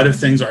think a lot of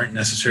things aren't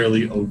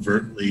necessarily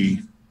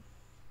overtly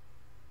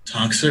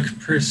toxic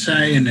per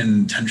se in an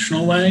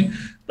intentional way,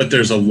 but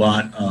there's a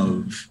lot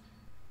of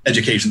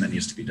education that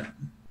needs to be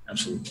done.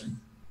 Absolutely.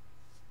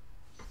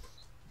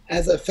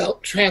 As a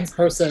felt trans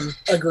person,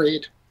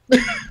 agreed.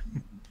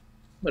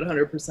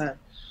 100%.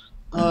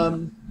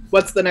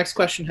 What's the next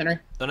question, Henry?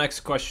 The next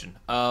question.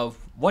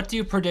 What do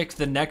you predict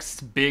the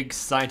next big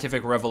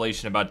scientific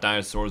revelation about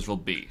dinosaurs will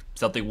be?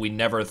 Something we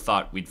never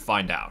thought we'd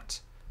find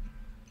out.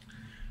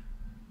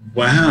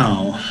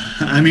 Wow.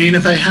 I mean,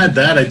 if I had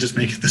that, I'd just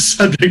make it the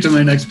subject of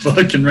my next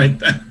book and write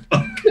that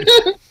book.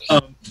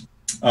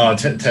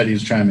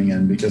 Teddy's chiming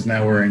in because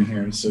now we're in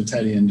here. So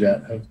Teddy and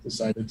Jet have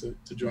decided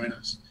to join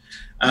us.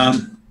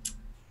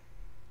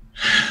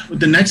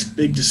 The next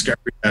big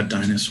discovery about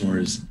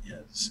dinosaurs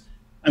is,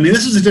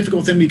 this is a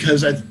difficult thing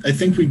because I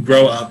think we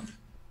grow up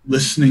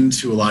listening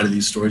to a lot of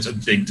these stories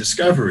of big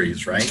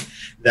discoveries, right?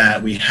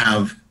 That we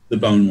have the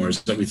bone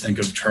wars, that we think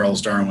of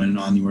Charles Darwin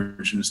on the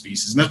origin of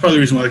species. And that's part of the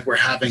reason why we're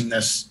having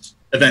this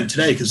event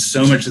today, because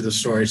so much of the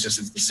story is just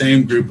it's the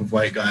same group of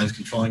white guys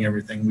controlling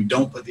everything. We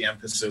don't put the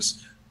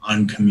emphasis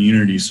on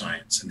community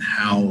science and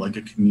how a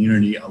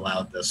community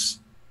allowed this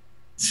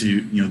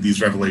to,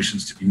 these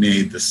revelations to be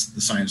made, the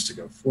science to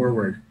go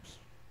forward.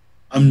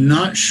 I'm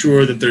not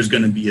sure that there's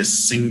going to be a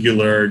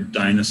singular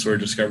dinosaur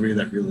discovery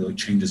that really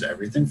changes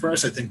everything for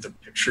us. I think the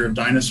picture of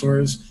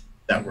dinosaurs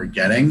that we're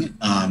getting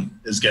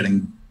is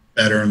getting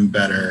better and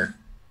better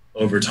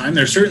over time.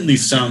 There's certainly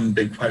some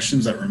big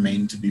questions that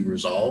remain to be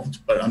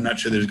resolved, but I'm not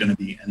sure there's going to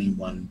be any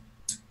one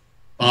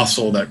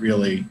fossil that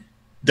really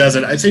does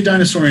it. I'd say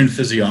dinosaurian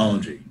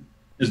physiology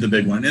is the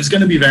big one. It's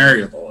going to be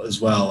variable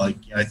as well.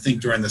 I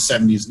think during the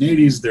 70s and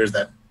 80s, there's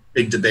that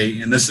big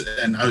debate,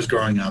 and I was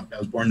growing up. I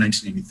was born in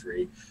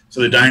 1983,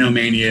 so the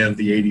dinomania of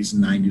the 80s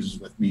and 90s was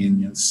with me,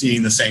 and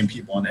seeing the same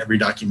people in every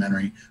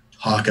documentary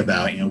talk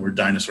about were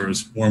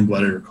dinosaurs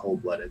warm-blooded or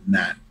cold-blooded, and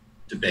that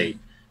debate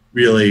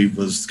really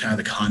was kind of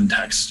the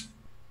context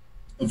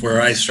of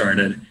where I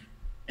started.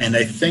 And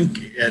I think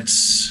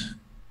it's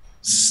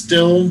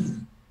still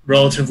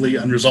relatively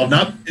unresolved,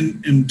 not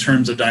in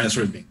terms of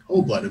dinosaurs being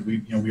cold-blooded.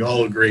 We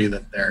all agree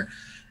that they're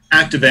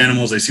active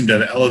animals. They seem to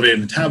have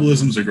elevated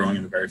metabolisms. They're growing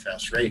at a very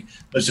fast rate.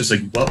 But it's just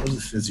like, what was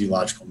the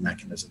physiological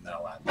mechanism that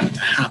allowed that to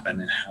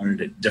happen, and how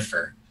did it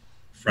differ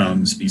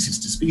from species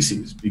to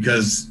species?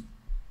 Because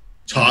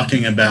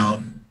talking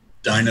about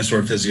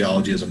dinosaur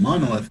physiology as a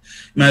monolith,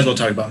 you might as well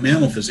talk about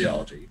mammal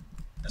physiology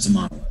as a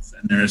monolith.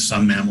 And there are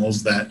some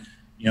mammals that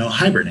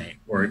hibernate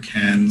or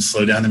can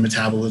slow down their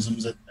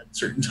metabolisms at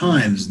certain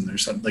times, and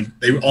there's some, like,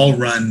 they all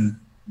run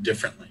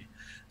differently.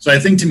 So I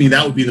think, to me,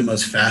 that would be the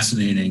most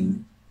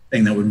fascinating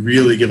thing that would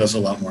really give us a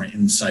lot more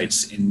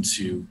insights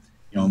into,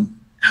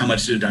 how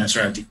much did a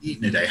dinosaur have to eat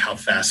in a day? How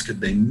fast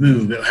could they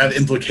move? It would have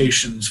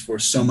implications for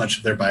so much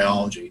of their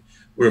biology,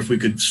 where if we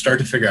could start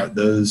to figure out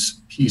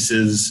those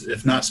pieces,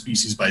 if not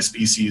species by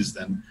species,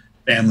 then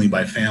family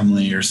by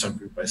family or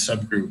subgroup by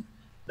subgroup,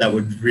 that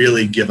would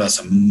really give us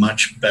a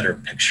much better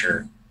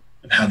picture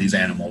of how these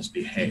animals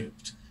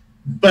behaved.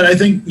 But I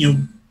think,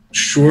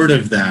 short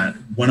of that,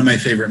 one of my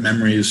favorite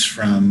memories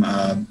from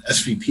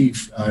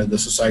SVP, the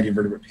Society of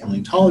Vertebrate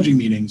Paleontology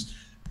meetings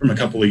from a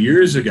couple of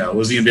years ago,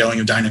 was the unveiling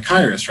of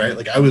Dinochirus, right?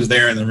 Like, I was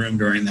there in the room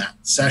during that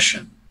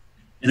session,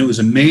 and it was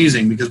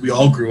amazing because we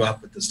all grew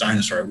up with this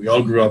dinosaur. We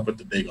all grew up with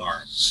the big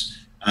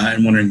arms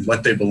and wondering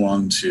what they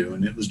belonged to,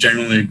 and it was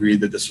generally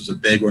agreed that this was a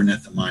big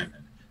ornithomimid.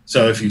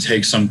 So if you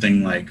take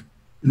something like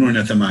an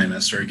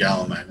ornithomimus or a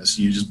gallimimus,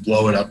 and you just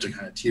blow it up to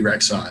kind of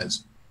T-Rex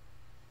size,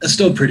 that's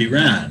still pretty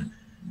rad.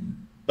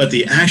 But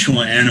the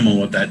actual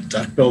animal with that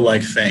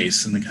duckbill-like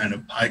face and the kind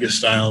of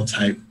Pyga-style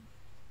type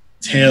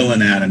tail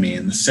anatomy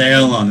and the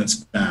sail on its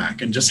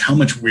back, and just how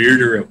much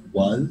weirder it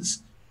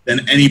was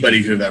than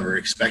anybody could have ever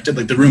expected.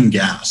 Like, the room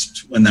gasped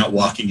when that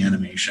walking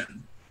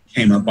animation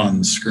came up on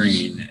the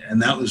screen, and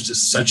that was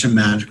just such a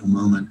magical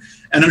moment.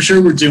 And I'm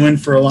sure we're doing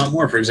for a lot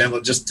more. For example,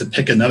 just to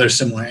pick another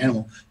similar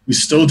animal, we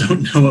still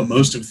don't know what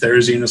most of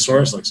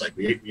Therizinosaurus looks like.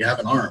 We have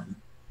an arm,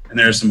 and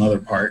there are some other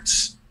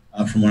parts,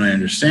 from what I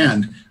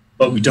understand,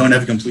 but we don't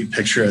have a complete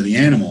picture of the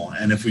animal.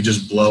 And if we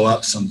just blow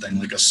up something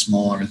like a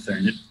smaller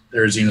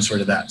Therizinosaur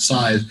to that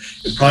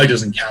size, it probably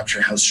doesn't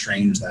capture how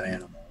strange that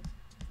animal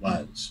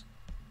was.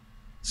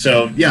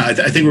 So yeah, I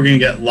think we're going to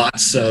get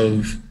lots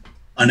of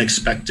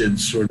unexpected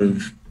sort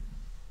of,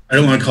 I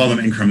don't want to call them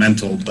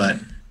incremental, but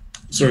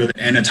sort of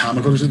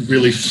anatomical,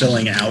 really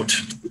filling out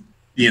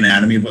the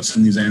anatomy of what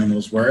some of these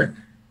animals were.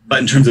 But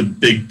in terms of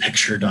big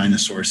picture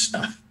dinosaur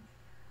stuff,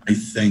 I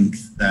think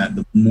that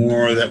the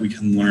more that we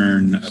can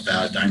learn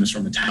about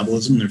dinosaur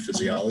metabolism, their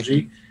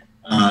physiology,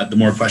 the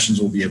more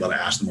questions we'll be able to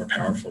ask, the more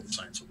powerful the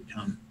science will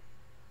become.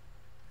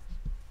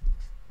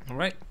 All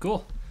right,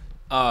 cool.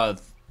 The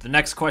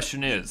next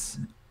question is,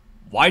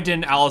 why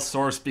didn't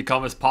Allosaurus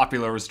become as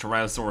popular as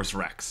Tyrannosaurus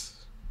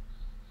Rex?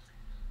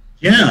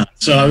 Yeah,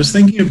 so I was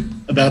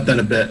thinking about that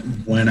a bit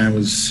when I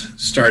was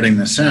starting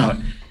this out.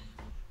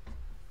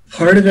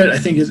 Part of it, I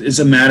think, is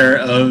a matter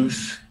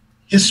of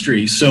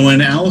history. So when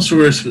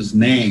Allosaurus was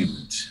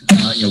named,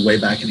 way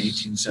back in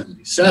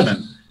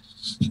 1877,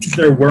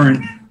 there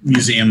weren't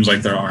museums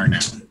like there are now.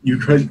 You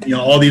could,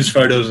 all these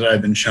photos that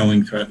I've been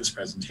showing throughout this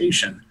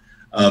presentation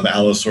of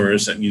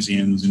Allosaurus at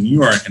museums in New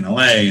York and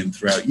LA and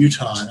throughout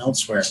Utah and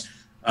elsewhere,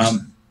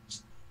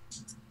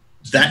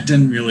 that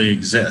didn't really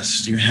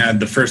exist. You had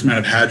the first mount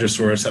of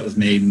Hadrosaurus that was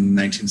made in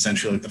the 19th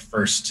century, like the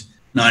first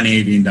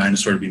non-avian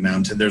dinosaur to be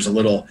mounted. There's a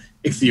little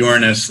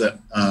Ichthyornis that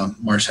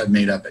Marsh had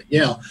made up at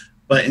Yale.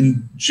 But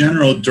in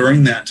general,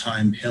 during that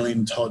time,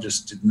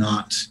 paleontologists did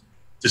not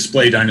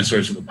display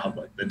dinosaurs to the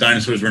public. The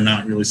dinosaurs were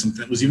not really something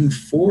that was even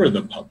for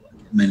the public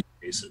in many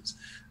cases.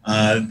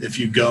 If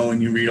you go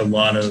and you read a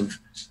lot of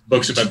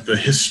books about the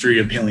history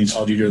of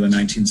paleontology during the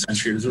 19th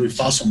century, it was really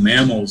fossil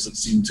mammals that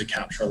seemed to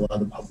capture a lot of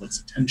the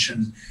public's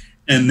attention.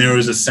 And there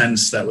was a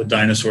sense that with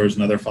dinosaurs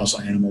and other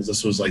fossil animals,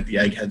 this was like the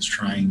eggheads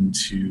trying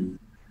to,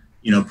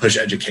 push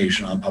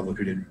education on the public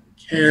who didn't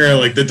really care.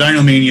 Like, the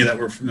dinomania that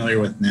we're familiar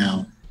with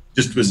now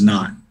just was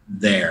not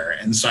there.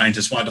 And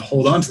scientists wanted to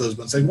hold on to those,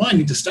 but say, well, I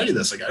need to study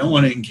this. Like, I don't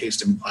want it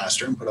encased in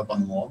plaster and put up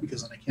on the wall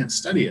because then I can't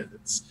study it.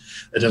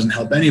 It doesn't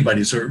help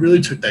anybody. So it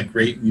really took that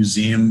great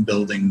museum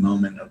building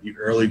moment of the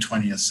early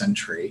 20th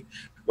century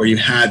where you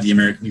had the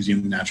American Museum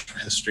of Natural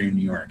History in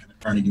New York and the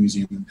Carnegie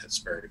Museum in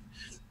Pittsburgh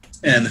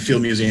and the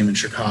Field Museum in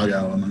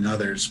Chicago, among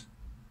others.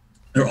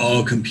 They're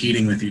all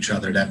competing with each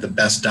other to have the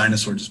best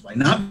dinosaur display,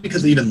 not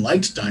because they even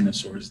liked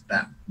dinosaurs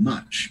that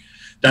much.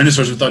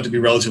 Dinosaurs were thought to be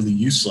relatively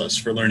useless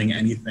for learning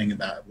anything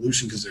about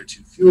evolution because there are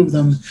too few of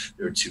them,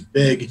 they were too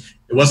big.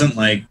 It wasn't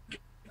like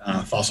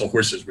fossil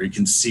horses where you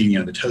can see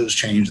the toes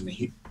change and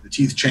the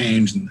teeth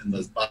change and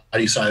the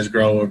body size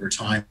grow over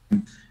time.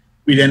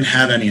 We didn't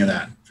have any of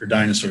that for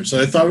dinosaurs.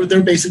 So I thought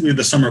they're basically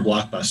the summer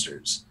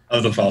blockbusters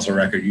of the fossil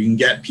record. You can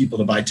get people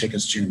to buy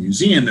tickets to your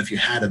museum if you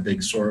had a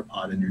big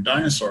sauropod in your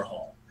dinosaur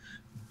hall.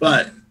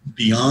 But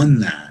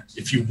beyond that,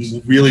 if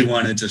you really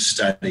wanted to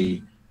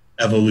study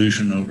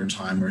evolution over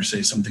time or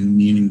say something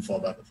meaningful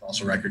about the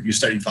fossil record, you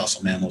studied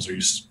fossil mammals or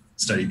you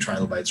studied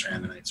trilobites or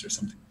ammonites or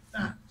something like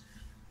that.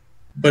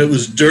 But it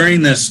was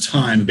during this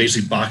time,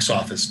 basically box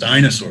office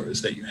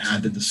dinosaurs, that you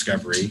had the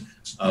discovery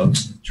of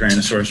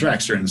Tyrannosaurus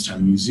Rex during this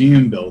time,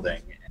 museum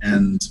building.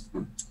 And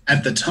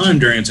at the time,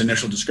 during its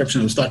initial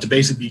description, it was thought to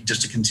basically be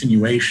just a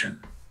continuation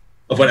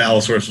of what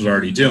Allosaurus was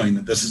already doing,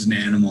 that this is an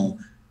animal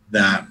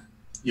that,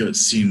 it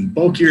seemed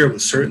bulkier, it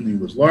certainly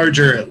was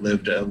larger, it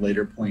lived at a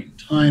later point in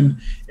time.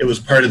 It was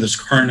part of this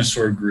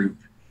carnivore group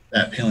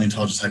that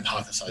paleontologists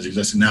hypothesize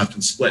existed. Now it's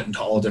been split into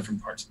all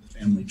different parts of the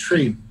family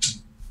tree.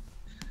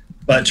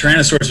 But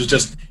Tyrannosaurus was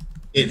just,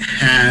 it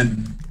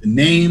had the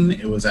name,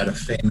 it was at a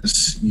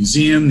famous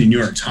museum, the New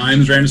York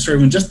Times ran a story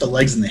when just the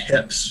legs and the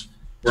hips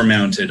were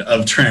mounted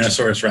of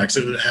Tyrannosaurus Rex.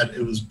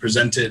 It was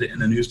presented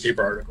in a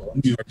newspaper article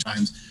in the New York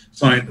Times,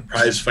 calling it the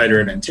prize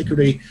fighter of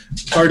antiquity.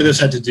 Part of this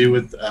had to do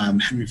with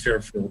Henry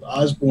Fairfield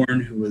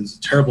Osborn, who was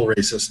a terrible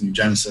racist and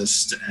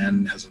eugenicist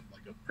and has a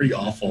pretty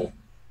awful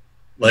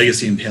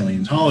legacy in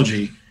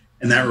paleontology,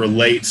 and that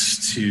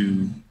relates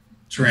to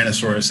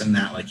Tyrannosaurus in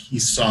that he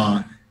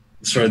saw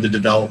sort of the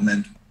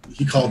development,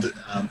 he called it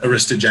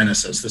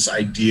aristogenesis, this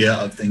idea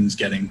of things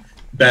getting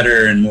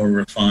better and more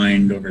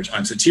refined over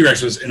time. So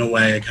T-Rex was, in a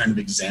way, a kind of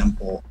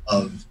example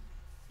of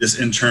this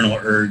internal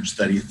urge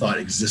that he thought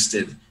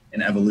existed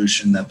in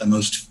evolution, that the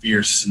most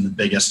fierce and the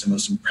biggest and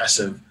most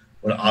impressive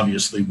would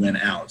obviously win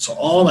out. So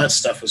all that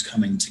stuff was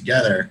coming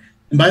together.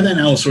 And by then,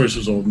 Allosaurus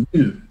was old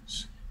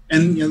news.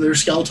 And there were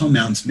skeletal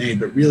mounts made,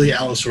 but really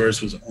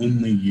Allosaurus was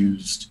only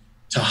used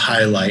to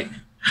highlight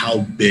how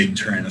big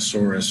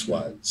Tyrannosaurus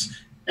was.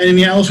 And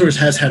Allosaurus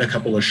has had a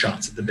couple of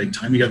shots at the big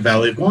time. You got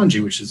Valley of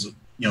Gwangi, which is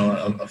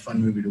a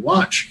fun movie to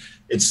watch.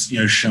 It's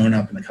shown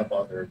up in a couple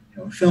other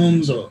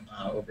films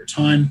over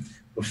time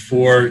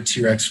before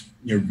T-Rex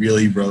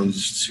really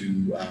rose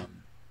to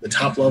the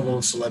top level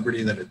of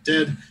celebrity that it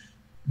did.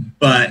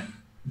 But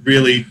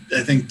really,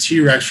 I think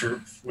T-Rex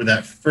for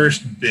that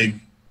first big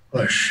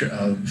push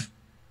of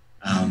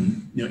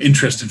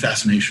interest and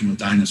fascination with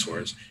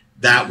dinosaurs,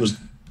 that was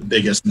the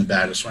biggest and the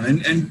baddest one.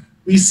 And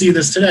we see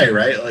this today,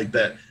 right?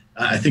 That.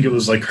 I think it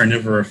was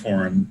Carnivora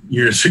Forum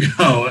years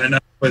ago, and I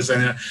was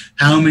saying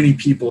how many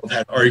people have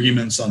had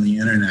arguments on the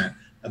internet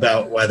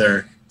about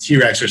whether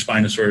T-Rex or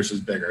Spinosaurus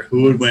is bigger,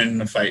 who would win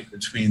in a fight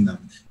between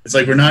them. It's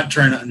we're not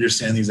trying to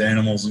understand these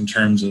animals in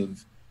terms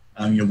of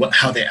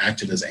how they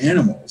acted as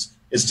animals.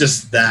 It's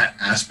just that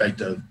aspect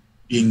of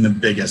being the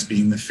biggest,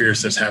 being the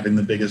fiercest, having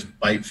the biggest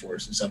bite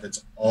force and stuff.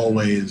 It's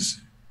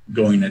always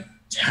going to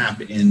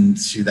tap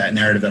into that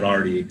narrative that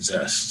already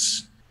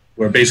exists,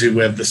 where basically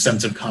we have the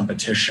sense of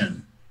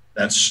competition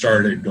that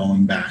started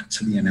going back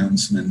to the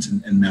announcement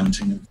and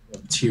mounting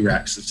of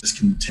T-Rex. It's just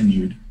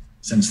continued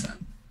since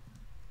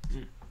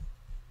then.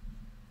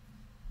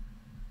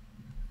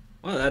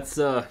 Well, that's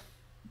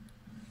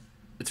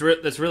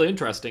really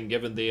interesting,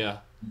 given the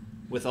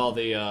with all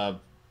the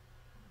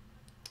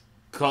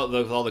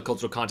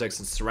cultural context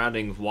and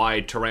surrounding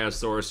why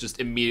Tyrannosaurus just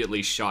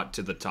immediately shot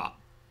to the top.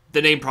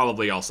 The name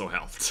probably also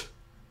helped.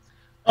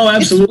 Oh,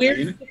 absolutely. It's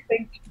weird to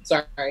think.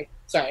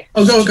 Sorry.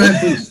 Oh, go ahead,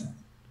 please.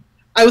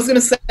 I was going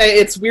to say,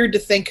 it's weird to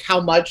think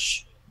how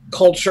much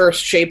culture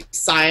shapes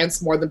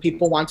science more than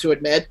people want to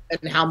admit,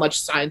 and how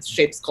much science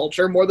shapes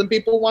culture more than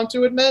people want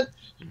to admit.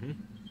 Mm-hmm.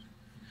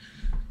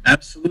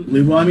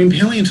 Absolutely. Well,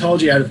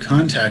 paleontology out of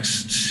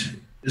context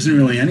isn't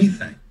really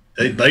anything.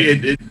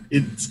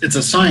 It's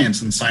a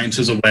science, and science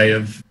is a way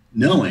of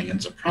knowing.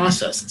 It's a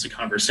process. It's a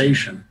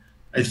conversation.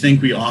 I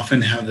think we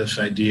often have this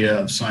idea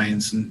of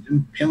science,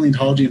 and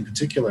paleontology in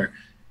particular,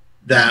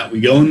 that we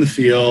go in the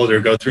field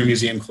or go through a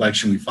museum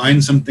collection, we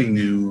find something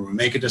new, or we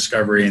make a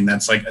discovery, and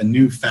that's a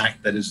new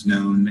fact that is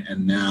known,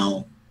 and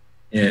now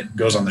it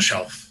goes on the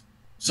shelf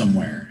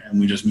somewhere, and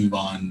we just move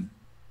on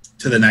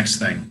to the next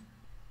thing.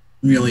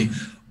 Really,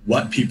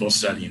 what people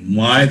study and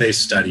why they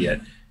study it,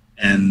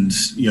 and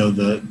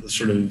the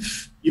sort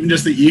of even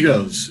just the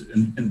egos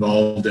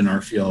involved in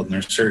our field, and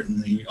there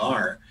certainly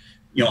are.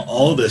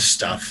 All this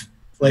stuff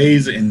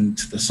plays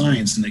into the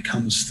science, and it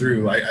comes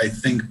through. I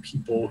think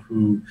people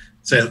who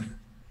say,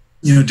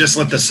 just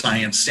let the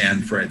science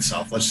stand for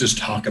itself. Let's just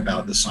talk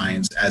about the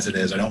science as it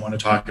is. I don't want to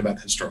talk about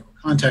the historical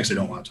context. I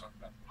don't want to talk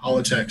about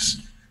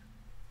politics.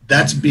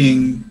 That's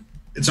being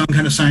its own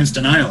kind of science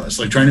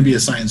denialist. Trying to be a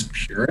science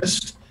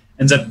purist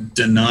ends up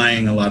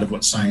denying a lot of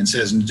what science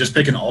is. And just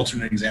pick an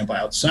alternate example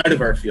outside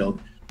of our field,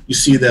 you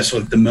see this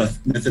with the myth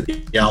of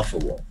the alpha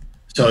wolf.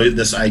 So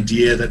this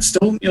idea that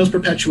still is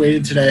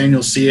perpetuated today, and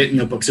you'll see it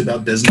in books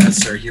about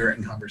business or hear it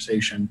in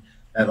conversation,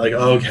 that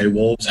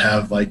wolves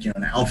have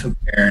an alpha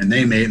pair, and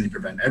they mate and they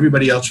prevent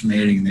everybody else from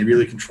mating, and they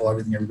really control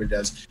everything everybody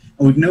does.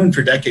 And we've known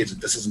for decades that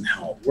this isn't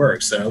how it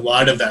works, that a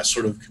lot of that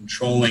sort of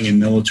controlling and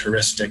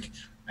militaristic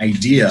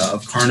idea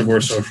of carnivore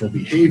social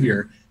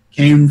behavior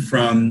came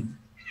from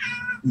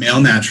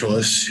male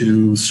naturalists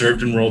who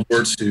served in World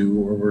War II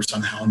or were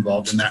somehow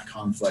involved in that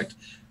conflict,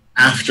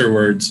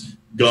 afterwards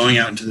going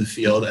out into the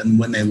field, and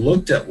when they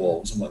looked at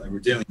wolves and what they were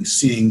doing,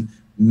 seeing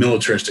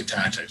militaristic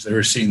tactics. They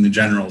were seeing the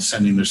generals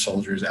sending their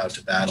soldiers out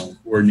to battle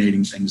and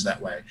coordinating things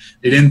that way.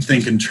 They didn't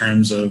think in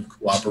terms of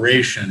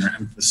cooperation or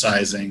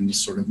emphasizing the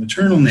sort of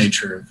maternal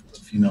nature of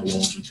female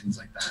wolves or things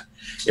like that.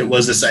 It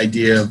was this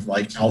idea of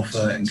like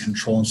alpha and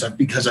control and stuff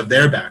because of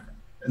their background.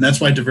 And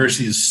that's why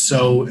diversity is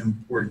so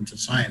important to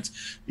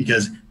science,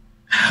 because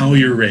how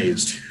you're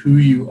raised, who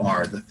you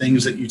are, the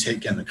things that you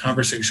take in, the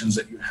conversations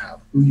that you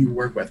have, who you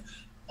work with,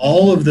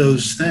 all of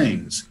those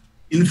things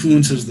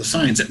influences the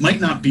science. It might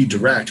not be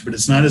direct, but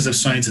it's not as if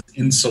science is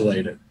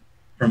insulated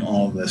from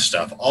all of this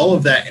stuff. All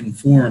of that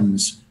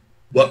informs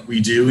what we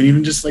do, and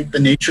even just like the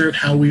nature of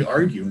how we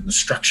argue and the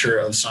structure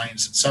of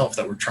science itself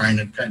that we're trying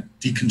to kind of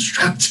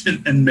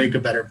deconstruct and make a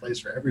better place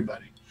for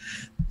everybody.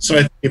 So I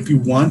think if you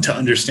want to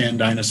understand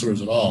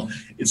dinosaurs at all,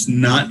 it's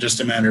not just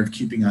a matter of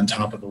keeping on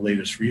top of the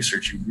latest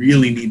research. You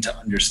really need to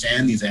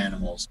understand these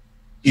animals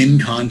in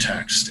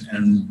context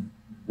and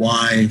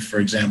why, for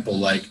example,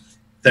 like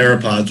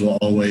theropods will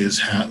always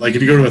have, like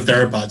if you go to a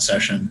theropod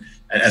session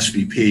at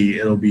SVP,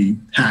 it'll be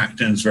packed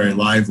and it's very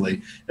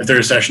lively. If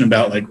there's a session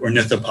about like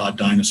ornithopod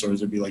dinosaurs,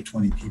 there'd be like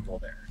 20 people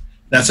there.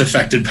 That's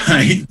affected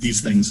by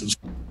these things as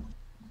well.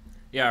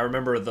 Yeah, I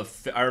remember the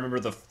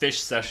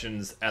fish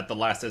sessions at the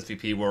last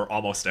SVP were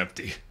almost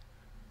empty.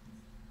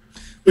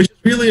 Which is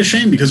really a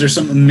shame because there's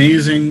some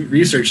amazing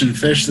research in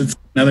fish. That's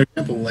another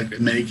example. Like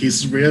in many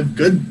cases, we have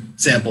good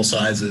sample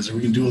sizes, or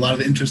we can do a lot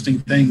of interesting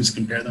things,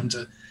 compare them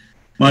to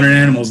modern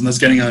animals, and that's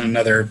getting on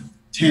another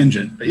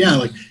tangent. But yeah,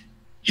 like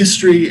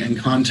history and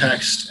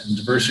context and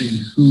diversity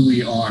and who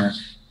we are,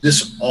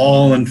 this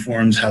all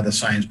informs how the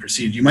science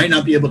proceeds. You might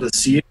not be able to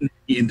see it in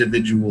the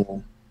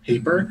individual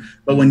paper,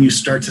 but when you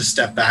start to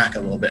step back a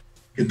little bit,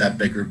 get that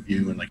bigger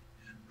view and like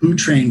who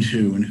trained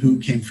who and who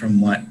came from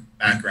what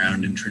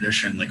background and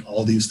tradition, like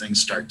all these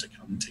things start to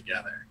come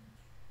together.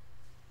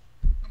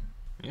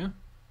 Yeah.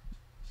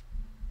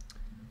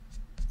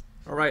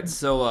 All right,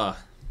 so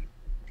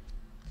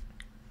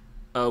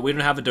we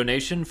don't have a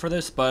donation for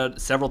this, but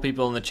several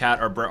people in the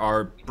chat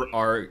are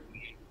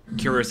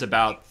curious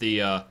about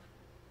the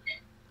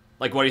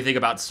like, what do you think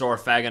about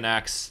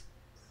Saurophagonax?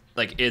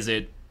 Like, is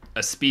it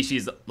a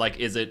species? Like,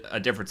 is it a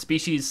different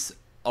species,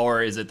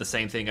 or is it the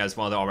same thing as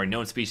one of the already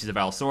known species of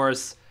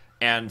Allosaurus?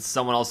 And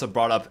someone also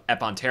brought up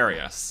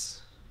Eponterius.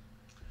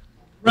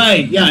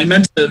 Right. Yeah, I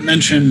meant to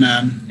mention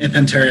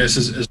Eponterius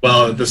as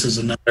well. This is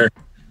another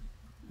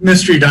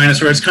mystery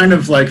dinosaur. It's kind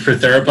of like for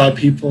theropod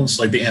people, it's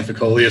like the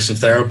Amphicoleus of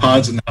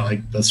theropods, and that,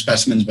 like, the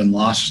specimen's been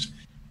lost.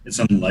 It's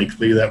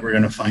unlikely that we're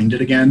going to find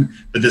it again.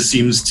 But this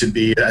seems to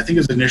be, I think it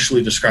was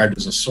initially described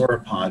as a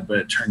sauropod, but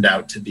it turned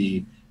out to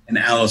be an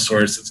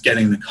Allosaurus that's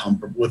getting the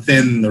comparable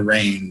within the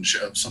range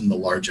of some of the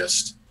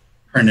largest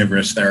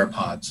carnivorous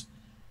theropods.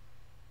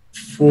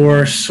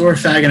 For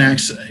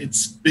Saurophagonax,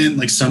 it's been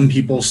like, some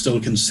people still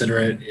consider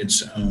it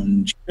its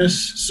own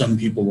genus. Some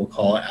people will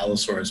call it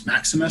Allosaurus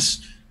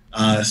maximus.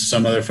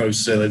 Some other folks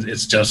say that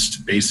it's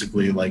just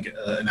basically like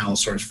an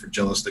Allosaurus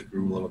fragilis that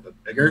grew a little bit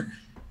bigger.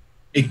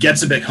 It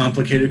gets a bit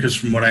complicated because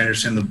from what I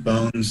understand, the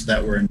bones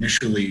that were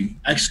initially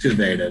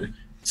excavated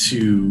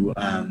to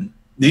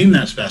name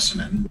that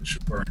specimen, which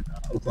were in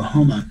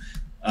Oklahoma,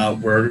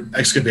 were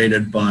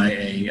excavated by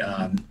a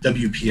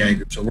WPA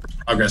group, so Works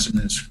Progress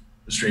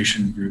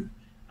Administration group,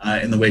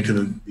 in the wake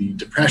of the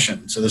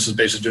Depression. So this is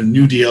basically a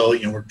new deal.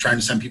 You know, we're trying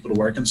to send people to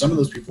work, and some of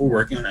those people were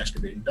working on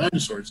excavating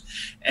dinosaurs.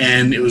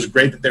 And it was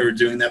great that they were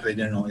doing that, but they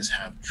didn't always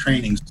have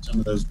training. So some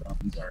of those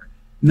bones are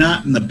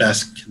not in the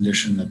best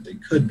condition that they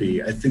could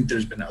be. I think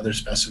there's been other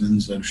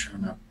specimens that have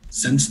shown up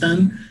since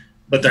then,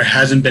 but there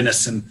hasn't been a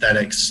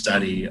synthetic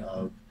study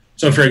of.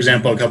 So, for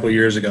example, a couple of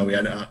years ago, we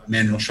had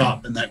Emmanuel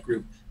Schopp in that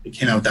group that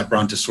came out with that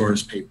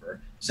Brontosaurus paper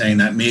saying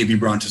that maybe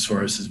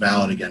Brontosaurus is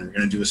valid again. We're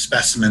going to do a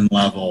specimen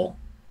level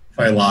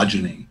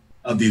phylogeny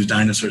of these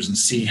dinosaurs and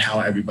see how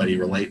everybody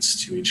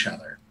relates to each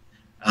other.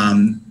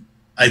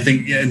 I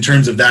think in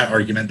terms of that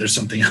argument, there's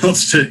something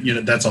else to, you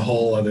know, that's a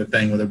whole other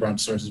thing whether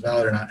Brontosaurus is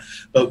valid or not,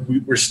 but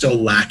we're still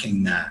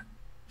lacking that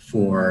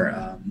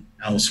for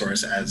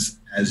Allosaurus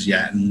as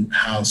yet, and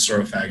how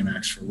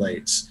Saurophagonax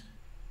relates.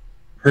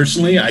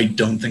 Personally, I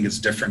don't think it's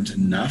different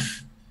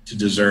enough to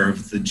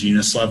deserve the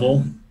genus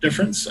level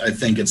difference. I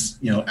think it's,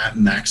 you know, at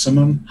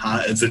maximum,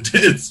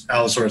 it's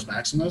Allosaurus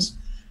maximus,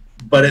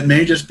 but it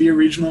may just be a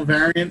regional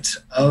variant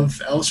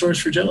of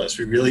Allosaurus fragilis.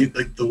 We really,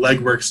 like, the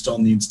legwork still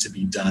needs to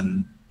be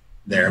done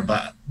there,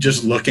 but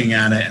just looking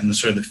at it and the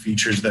sort of the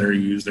features that are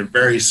used, they're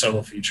very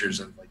subtle features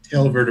of like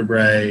tail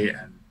vertebrae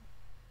and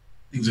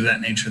things of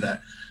that nature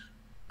that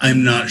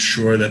I'm not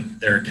sure that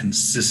they're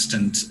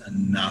consistent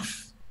enough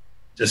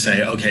to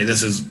say, okay,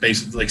 this is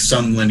basically like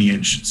some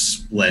lineage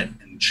split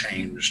and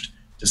changed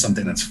to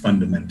something that's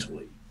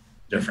fundamentally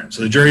different.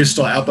 So the jury is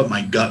still out, but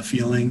my gut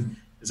feeling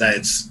is that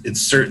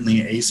it's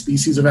certainly a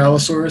species of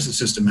Allosaurus. It's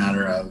just a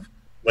matter of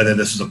whether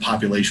this is a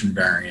population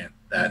variant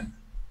that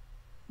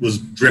was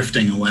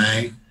drifting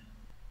away,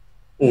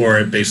 or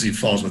it basically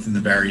falls within the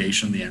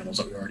variation of the animals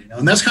that we already know.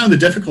 And that's kind of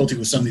the difficulty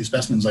with some of these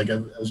specimens. Like I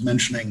was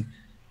mentioning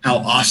how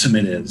awesome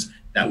it is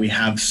that we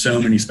have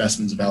so many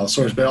specimens of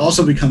Allosaurus, but it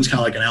also becomes kind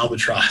of like an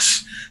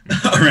albatross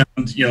around,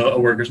 a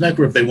worker's neck,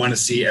 where if they want to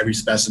see every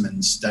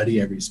specimen,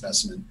 study every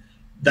specimen,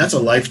 that's a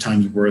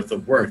lifetime's worth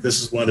of work.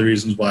 This is one of the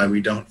reasons why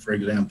we don't, for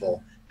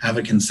example, have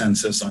a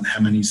consensus on how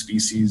many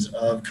species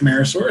of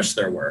Camarasaurus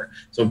there were.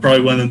 So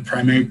probably one of the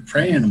primary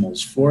prey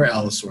animals for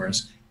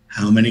Allosaurus,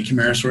 how many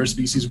Camarasaurus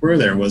species were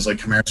there? Was like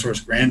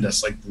Camarasaurus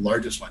grandis, like the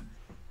largest one,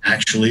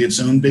 actually its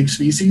own big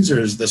species, or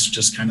is this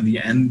just kind of the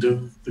end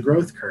of the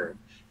growth curve?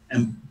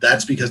 And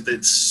that's because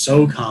it's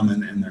so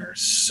common and there are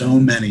so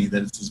many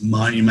that it's this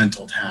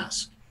monumental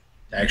task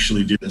to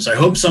actually do this. I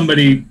hope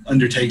somebody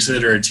undertakes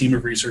it, or a team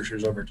of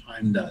researchers over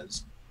time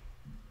does.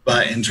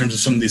 But in terms of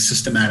some of these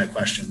systematic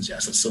questions,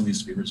 yes, it still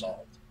needs to be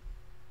resolved.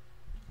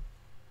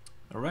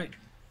 All right.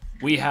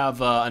 We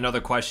have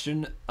another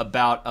question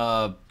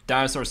about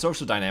dinosaur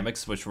social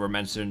dynamics, which were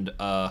mentioned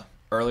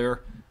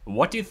earlier.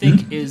 What do you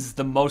think is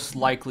the most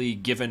likely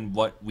given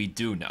what we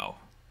do know?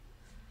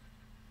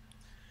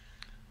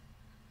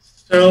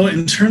 So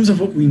in terms of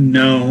what we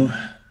know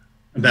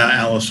about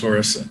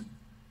Allosaurus,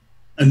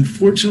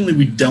 unfortunately,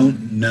 we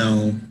don't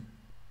know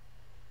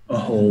a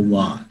whole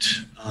lot.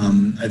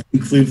 I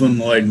think Cleveland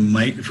Lloyd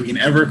might, if we can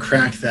ever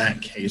crack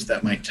that case,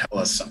 that might tell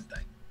us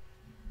something.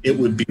 It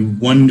would be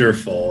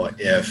wonderful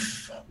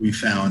if we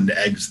found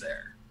eggs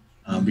there,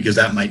 because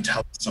that might tell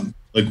us something.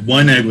 Like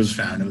one egg was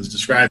found. It was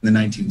described in the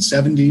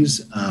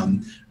 1970s.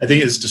 I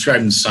think it's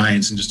described in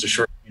Science in just a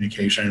short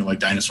communication, like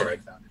dinosaur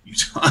egg found in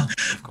Utah.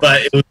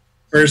 But it was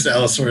the first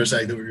Allosaurus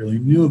egg that we really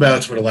knew about.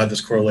 It's what allowed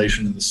this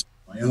correlation in the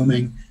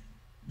Wyoming.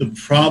 The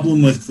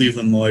problem with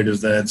Cleveland Lloyd is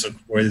that it's a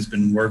quarry that's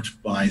been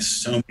worked by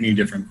so many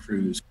different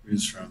crews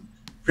from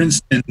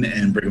Princeton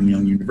and Brigham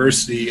Young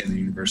University and the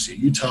University of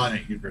Utah and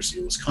the University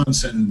of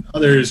Wisconsin and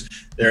others.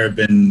 There have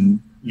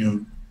been,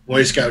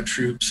 Boy Scout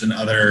troops and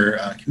other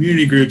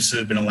community groups that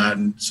have been allowed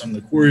in some of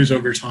the quarries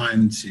over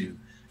time to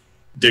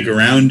dig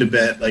around a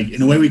bit. Like,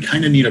 in a way, we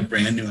kind of need a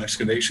brand new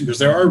excavation, because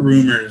there are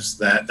rumors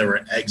that there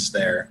were eggs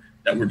there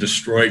that were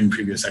destroyed in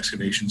previous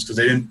excavations because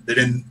they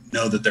didn't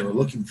know that they were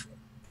looking for them.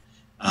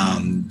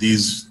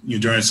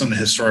 During some of the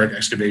historic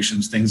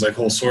excavations, things like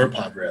whole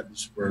sauropod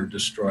ribs were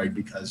destroyed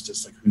because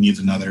just like, who needs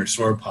another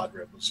sauropod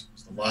rib was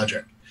the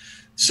logic.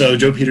 So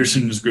Joe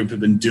Peterson and his group have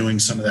been doing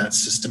some of that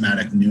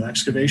systematic new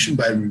excavation,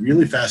 but I'd be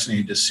really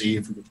fascinated to see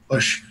if we could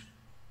push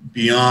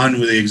beyond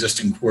where the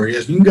existing quarry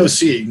is. You can go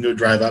see it, you can go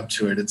drive up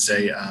to it. It's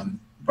a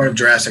part of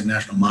Jurassic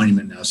National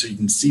Monument now, so you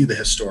can see the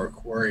historic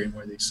quarry and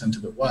where the extent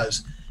of it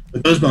was.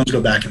 But those bones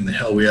go back in the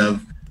hill. We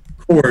have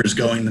cores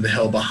going to the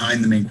hill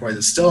behind the main quarry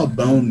that's still a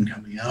bone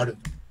coming out of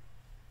it.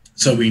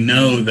 So we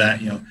know that,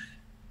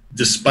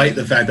 despite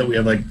the fact that we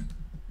have like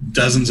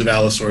dozens of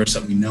Allosaurus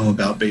that we know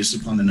about based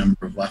upon the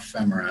number of left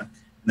femora,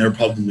 and there are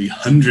probably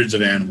hundreds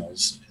of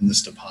animals in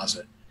this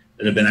deposit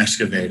that have been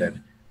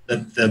excavated,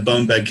 that the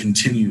bone bed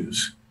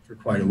continues for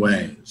quite a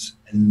ways.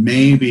 And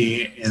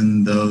maybe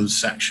in those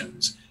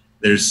sections,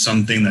 there's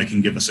something that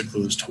can give us a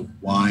clue as to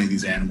why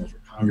these animals were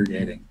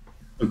congregating.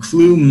 A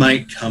clue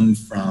might come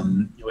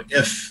from,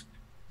 if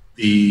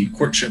the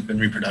courtship and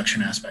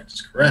reproduction aspect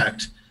is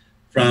correct,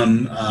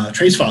 from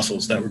trace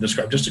fossils that were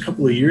described just a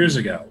couple of years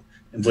ago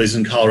in places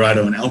in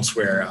Colorado and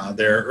elsewhere.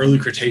 They're early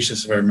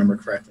Cretaceous, if I remember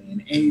correctly,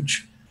 in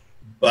age,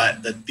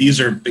 but that these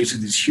are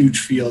basically these huge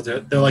fields.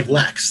 They're like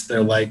leks.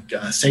 They're like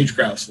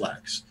sage-grouse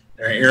leks.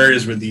 There are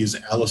areas where these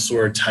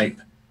Allosaur-type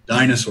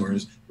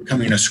dinosaurs were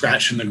coming in a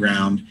scratch in the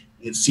ground.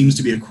 It seems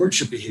to be a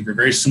courtship behavior,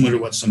 very similar to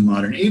what some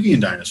modern avian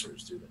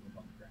dinosaurs do that live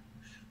on the ground.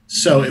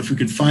 So if we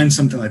could find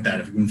something like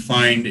that, if we can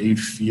find a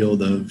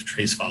field of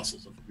trace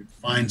fossils, if we could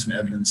find some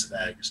evidence of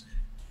eggs,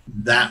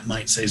 that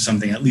might say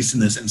something, at least in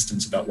this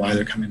instance, about why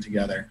they're coming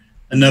together.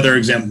 Another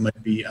example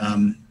might be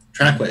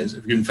trackways.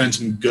 If we can find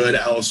some good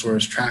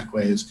Allosaurus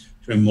trackways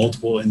showing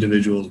multiple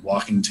individuals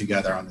walking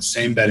together on the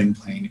same bedding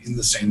plane in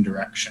the same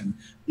direction,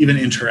 even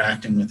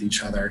interacting with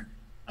each other,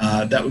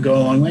 that would go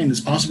a long way. And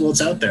it's possible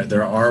it's out there.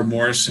 There are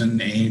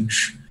Morrison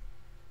age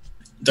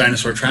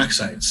dinosaur track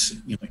sites,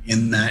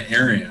 in that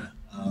area.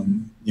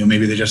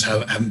 Maybe they just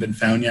haven't been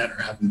found yet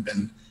or haven't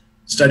been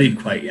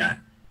studied quite yet.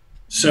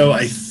 So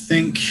I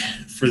think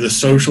for the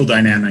social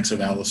dynamics of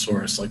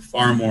Allosaurus, like,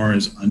 far more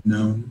is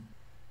unknown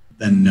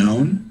than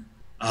known.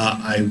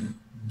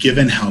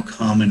 Given how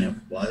common it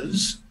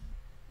was,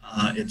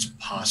 it's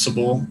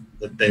possible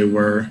that they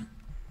were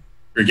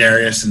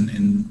gregarious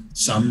in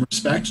some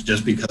respect,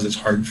 just because it's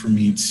hard for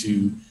me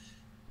to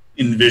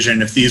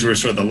envision, if these were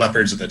sort of the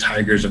leopards or the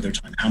tigers of their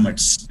time, how much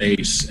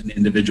space an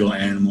individual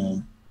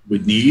animal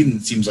would need.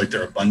 And it seems like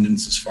their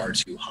abundance is far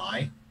too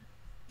high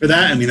for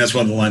that. I mean, that's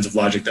one of the lines of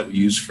logic that we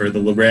use for the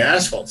La Brea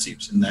asphalt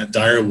seeps, and that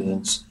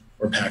direwolves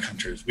or pack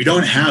hunters. We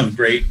don't have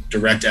great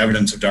direct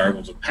evidence of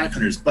direwolves or pack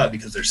hunters, but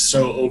because they're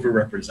so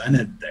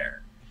overrepresented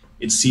there,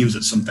 it seems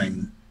that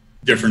something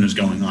different is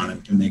going on, and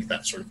we can make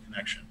that sort of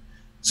connection.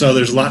 So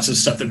there's lots of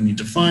stuff that we need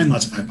to find,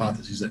 lots of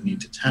hypotheses that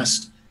need to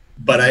test,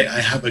 but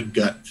I have a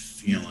gut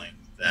feeling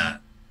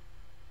that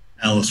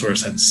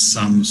Allosaurus had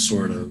some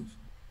sort of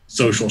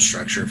social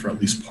structure for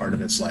at least part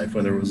of its life,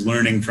 whether it was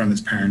learning from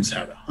its parents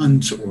how to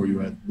hunt, or you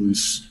had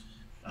loose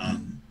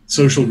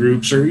social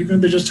groups, or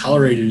even they just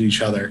tolerated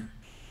each other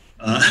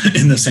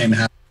in the same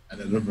habitat at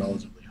a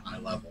relatively high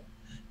level.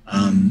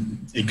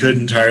 It could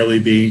entirely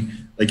be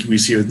like we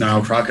see with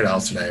Nile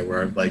crocodiles today,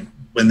 where like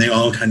when they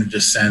all kind of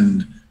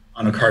descend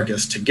on a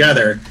carcass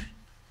together,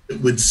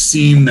 it would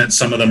seem that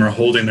some of them are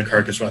holding the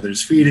carcass while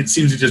others feed. It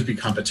seems to just be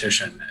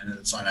competition, and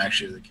it's not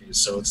actually the case.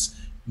 So it's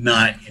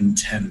not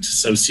intent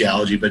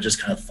sociology, but just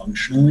kind of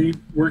functionally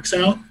works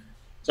out.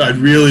 So I'd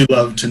really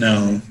love to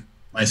know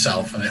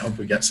myself, and I hope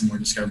we get some more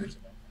discoveries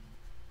about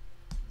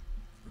that.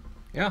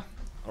 Yeah.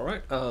 All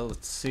right.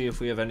 Let's see if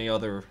we have any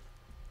other.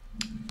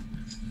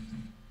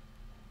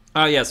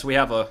 Yes, we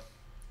have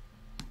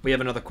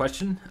another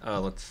question.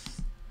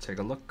 Let's take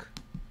a look.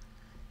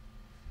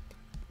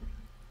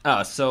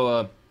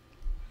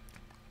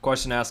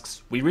 Question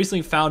asks, we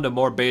recently found a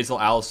more basal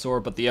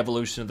allosaur, but the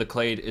evolution of the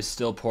clade is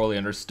still poorly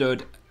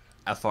understood,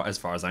 as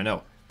far as I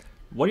know.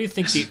 What do you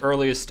think the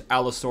earliest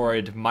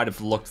allosaurid might have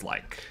looked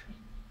like?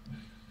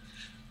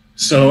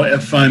 So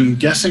if I'm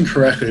guessing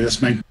correctly,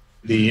 this might be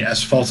the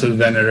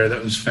asphaltovenator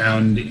that was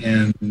found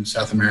in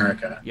South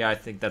America. Yeah, I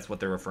think that's what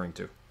they're referring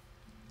to.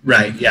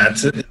 Right, yeah,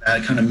 it's in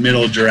that kind of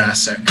middle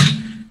Jurassic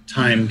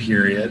time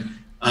period.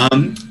 I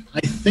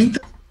think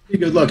that's a pretty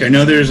good look. I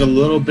know there's a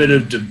little bit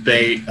of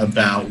debate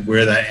about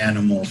where that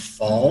animal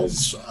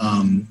falls,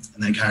 and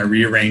then kind of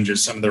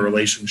rearranges some of the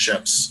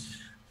relationships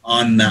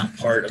on that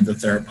part of the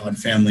theropod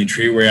family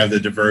tree, where you have the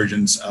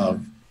divergence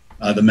of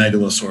the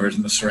megalosaurs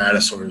and the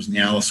ceratosaurs and the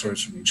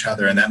allosaurs from each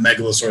other, and that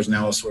megalosaurs and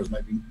allosaurs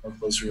might be more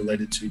closely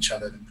related to each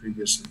other than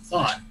previously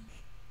thought.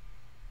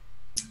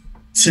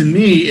 To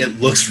me, it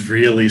looks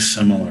really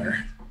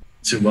similar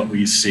to what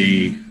we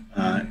see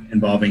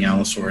involving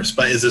Allosaurus,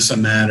 but is this a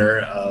matter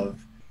of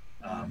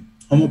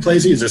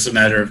homoplasy? Is this a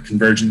matter of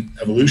convergent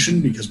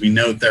evolution? Because we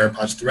know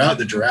theropods throughout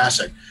the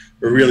Jurassic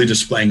were really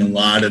displaying a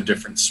lot of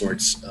different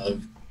sorts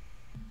of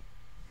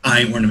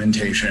eye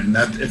ornamentation.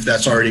 That, if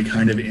that's already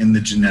kind of in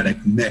the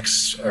genetic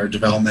mix or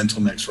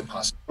developmental mix for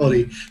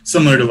possibility,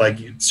 similar to like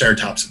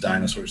ceratopsid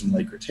dinosaurs in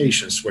late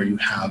Cretaceous, where you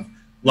have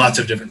lots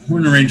of different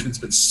horn arrangements,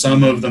 but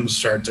some of them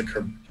start to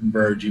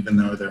converge even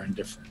though they're in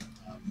different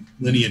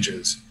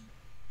lineages.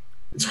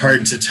 It's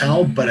hard to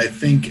tell, but I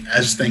think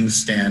as things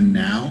stand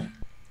now,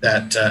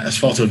 that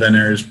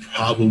asphaltovenator is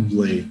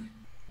probably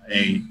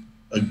a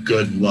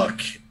good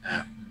look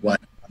at what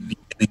the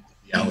beginning of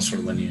the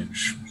Allosaur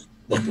lineage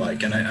looked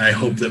like. And I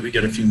hope that we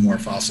get a few more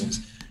fossils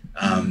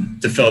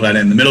to fill that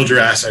in. The Middle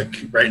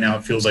Jurassic, right now,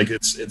 it feels like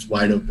it's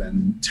wide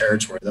open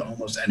territory, that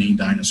almost any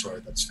dinosaur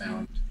that's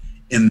found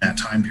in that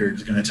time period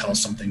is going to tell us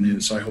something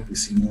new. So I hope we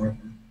see more of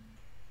them.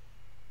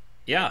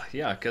 Yeah,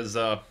 because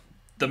the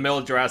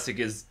Middle Jurassic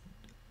is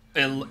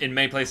in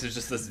many places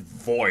just this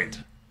void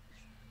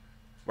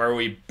where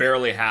we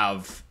barely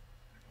have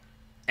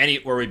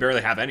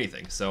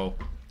anything. So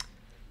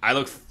I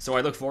look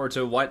forward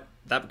to what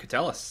that could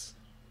tell us.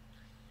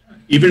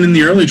 Even in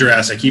the early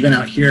Jurassic, even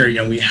out here,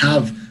 we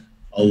have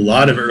a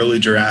lot of early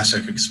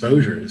Jurassic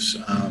exposures.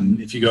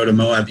 If you go to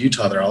Moab,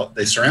 Utah,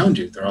 they surround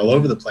you. They're all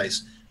over the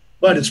place.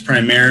 But it's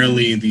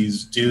primarily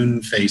these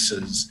dune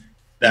faces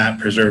that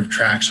preserve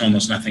tracks,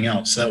 almost nothing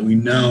else. So we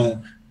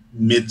know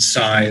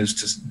mid-sized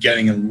to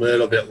getting a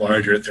little bit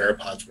larger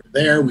theropods were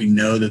there. We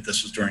know that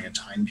this was during a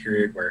time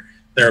period where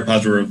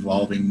theropods were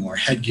evolving more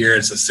headgear.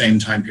 It's the same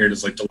time period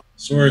as like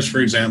Allosaurus, for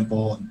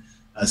example, and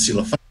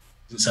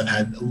Coelophytes have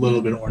had a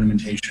little bit of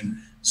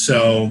ornamentation.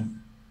 So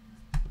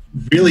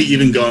really,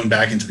 even going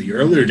back into the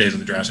earlier days of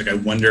the Jurassic, I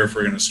wonder if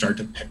we're going to start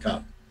to pick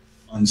up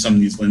on some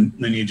of these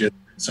lineages,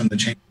 some of the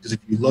changes. Because if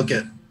you look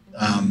at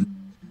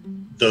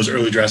those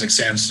early Jurassic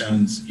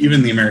sandstones, even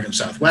in the American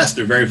Southwest,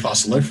 they're very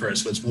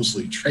fossiliferous, but it's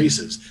mostly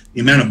traces. The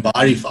amount of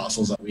body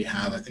fossils that we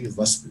have, I think, is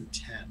less than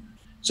 10.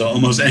 So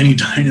almost any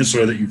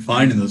dinosaur that you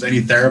find in those,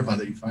 any theropod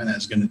that you find, that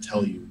is going to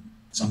tell you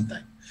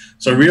something.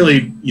 So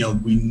really,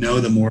 we know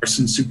the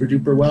Morrison super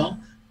duper well,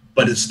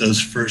 but it's those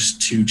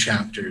first two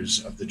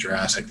chapters of the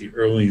Jurassic, the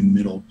early and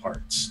middle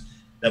parts,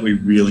 that we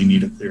really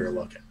need a clearer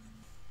look at.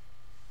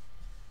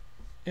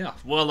 Yeah.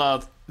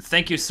 Well,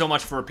 thank you so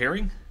much for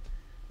appearing.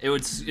 It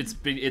was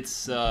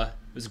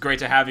great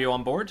to have you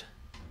on board.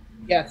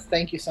 Yes,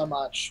 thank you so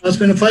much. Well, it's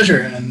been a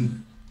pleasure,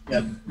 and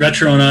yeah,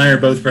 Retro and I are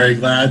both very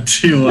glad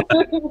to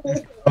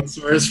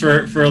outsource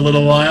for a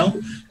little while.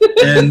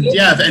 And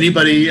yeah, if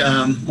anybody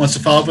wants to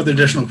follow up with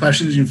additional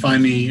questions, you can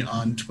find me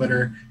on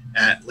Twitter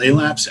at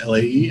Laelaps,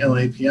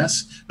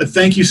 Laelaps. But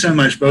thank you so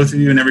much, both of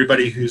you and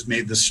everybody who's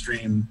made this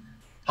stream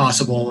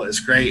possible. It's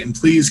great, and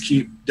please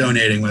keep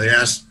donating, whether you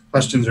ask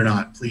questions or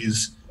not.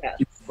 Please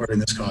keep supporting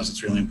this cause.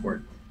 It's really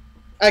important.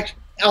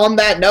 On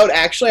that note,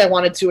 actually, I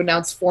wanted to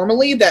announce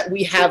formally that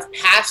we have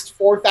passed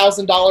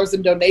 $4,000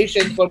 in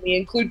donations when we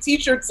include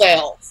T-shirt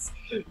sales.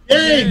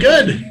 Yay!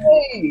 Good.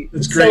 Yay!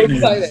 That's great. So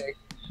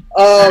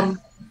exciting.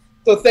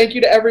 So thank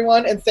you to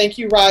everyone, and thank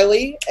you,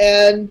 Riley.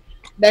 And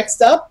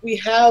next up, we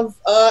have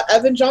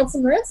Evan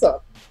Johnson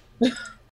Ransom.